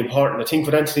that's really important. I think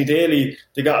with Anthony Daly,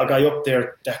 they got a guy up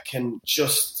there that can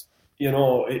just,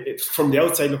 from the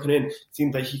outside looking in, it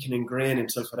seems like he can ingrain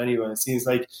himself with anyone. It seems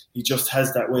like he just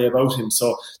has that way about him.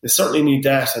 So they certainly need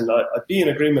that, and I'd be in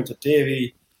agreement that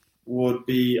Davy would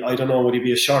be, I don't know, would he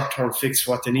be a short-term fix?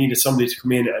 What they need is somebody to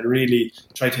come in and really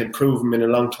try to improve him in a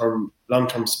long-term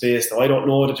space. Now, I don't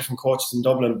know the different coaches in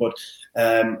Dublin, but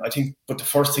I think, but the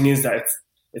first thing is that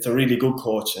it's a really good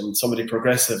coach and somebody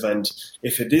progressive. And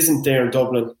if it isn't there in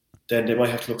Dublin, then they might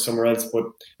have to look somewhere else. But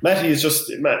Matty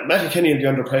Kenny will be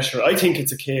under pressure. I think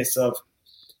it's a case of,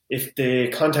 if they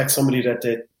contact somebody that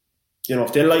they,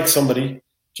 if they like somebody,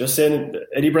 just saying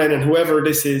Eddie Brennan, whoever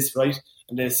this is, right?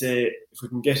 And they say, if we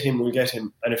can get him, we'll get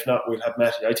him. And if not, we'll have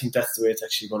Matty. I think that's the way it's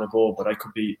actually going to go. But I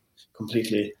could be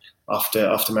completely off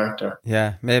the mark there.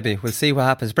 Yeah, maybe. We'll see what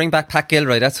happens. Bring back Pat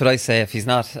Gilroy. That's what I say, if he's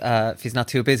not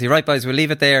too busy. Right, boys, we'll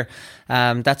leave it there.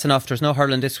 That's enough. There's no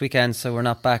hurling this weekend, so we're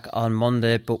not back on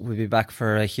Monday, but we'll be back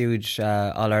for a huge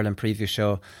All-Ireland preview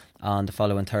show on the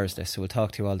following Thursday. So we'll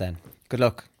talk to you all then. Good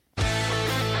luck.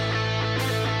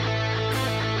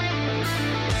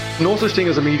 No such thing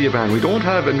as a media ban. We don't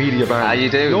have a media ban. You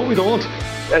do? No, we don't.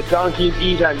 a donkey'd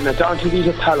eat and a donkey'd eat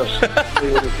a pallet.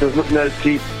 There's nothing else to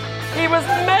eat. He was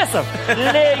massive.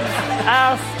 Legs,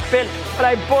 arse, built. But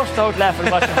I burst out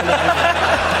laughing watching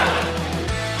him.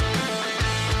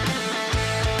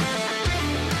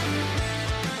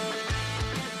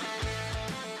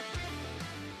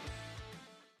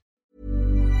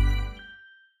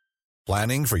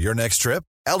 Planning for your next trip?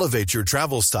 Elevate your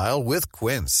travel style with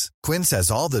Quince. Quince has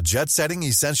all the jet-setting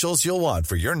essentials you'll want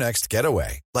for your next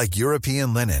getaway, like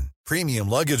European linen, premium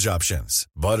luggage options,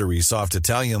 buttery soft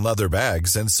Italian leather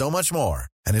bags, and so much more.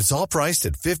 And it's all priced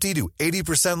at 50 to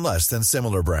 80% less than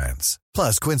similar brands.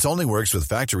 Plus, Quince only works with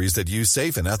factories that use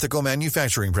safe and ethical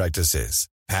manufacturing practices.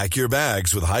 Pack your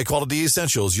bags with high-quality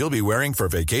essentials you'll be wearing for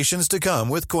vacations to come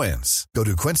with Quince. Go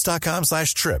to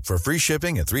quince.com/trip for free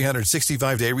shipping and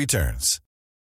 365-day returns.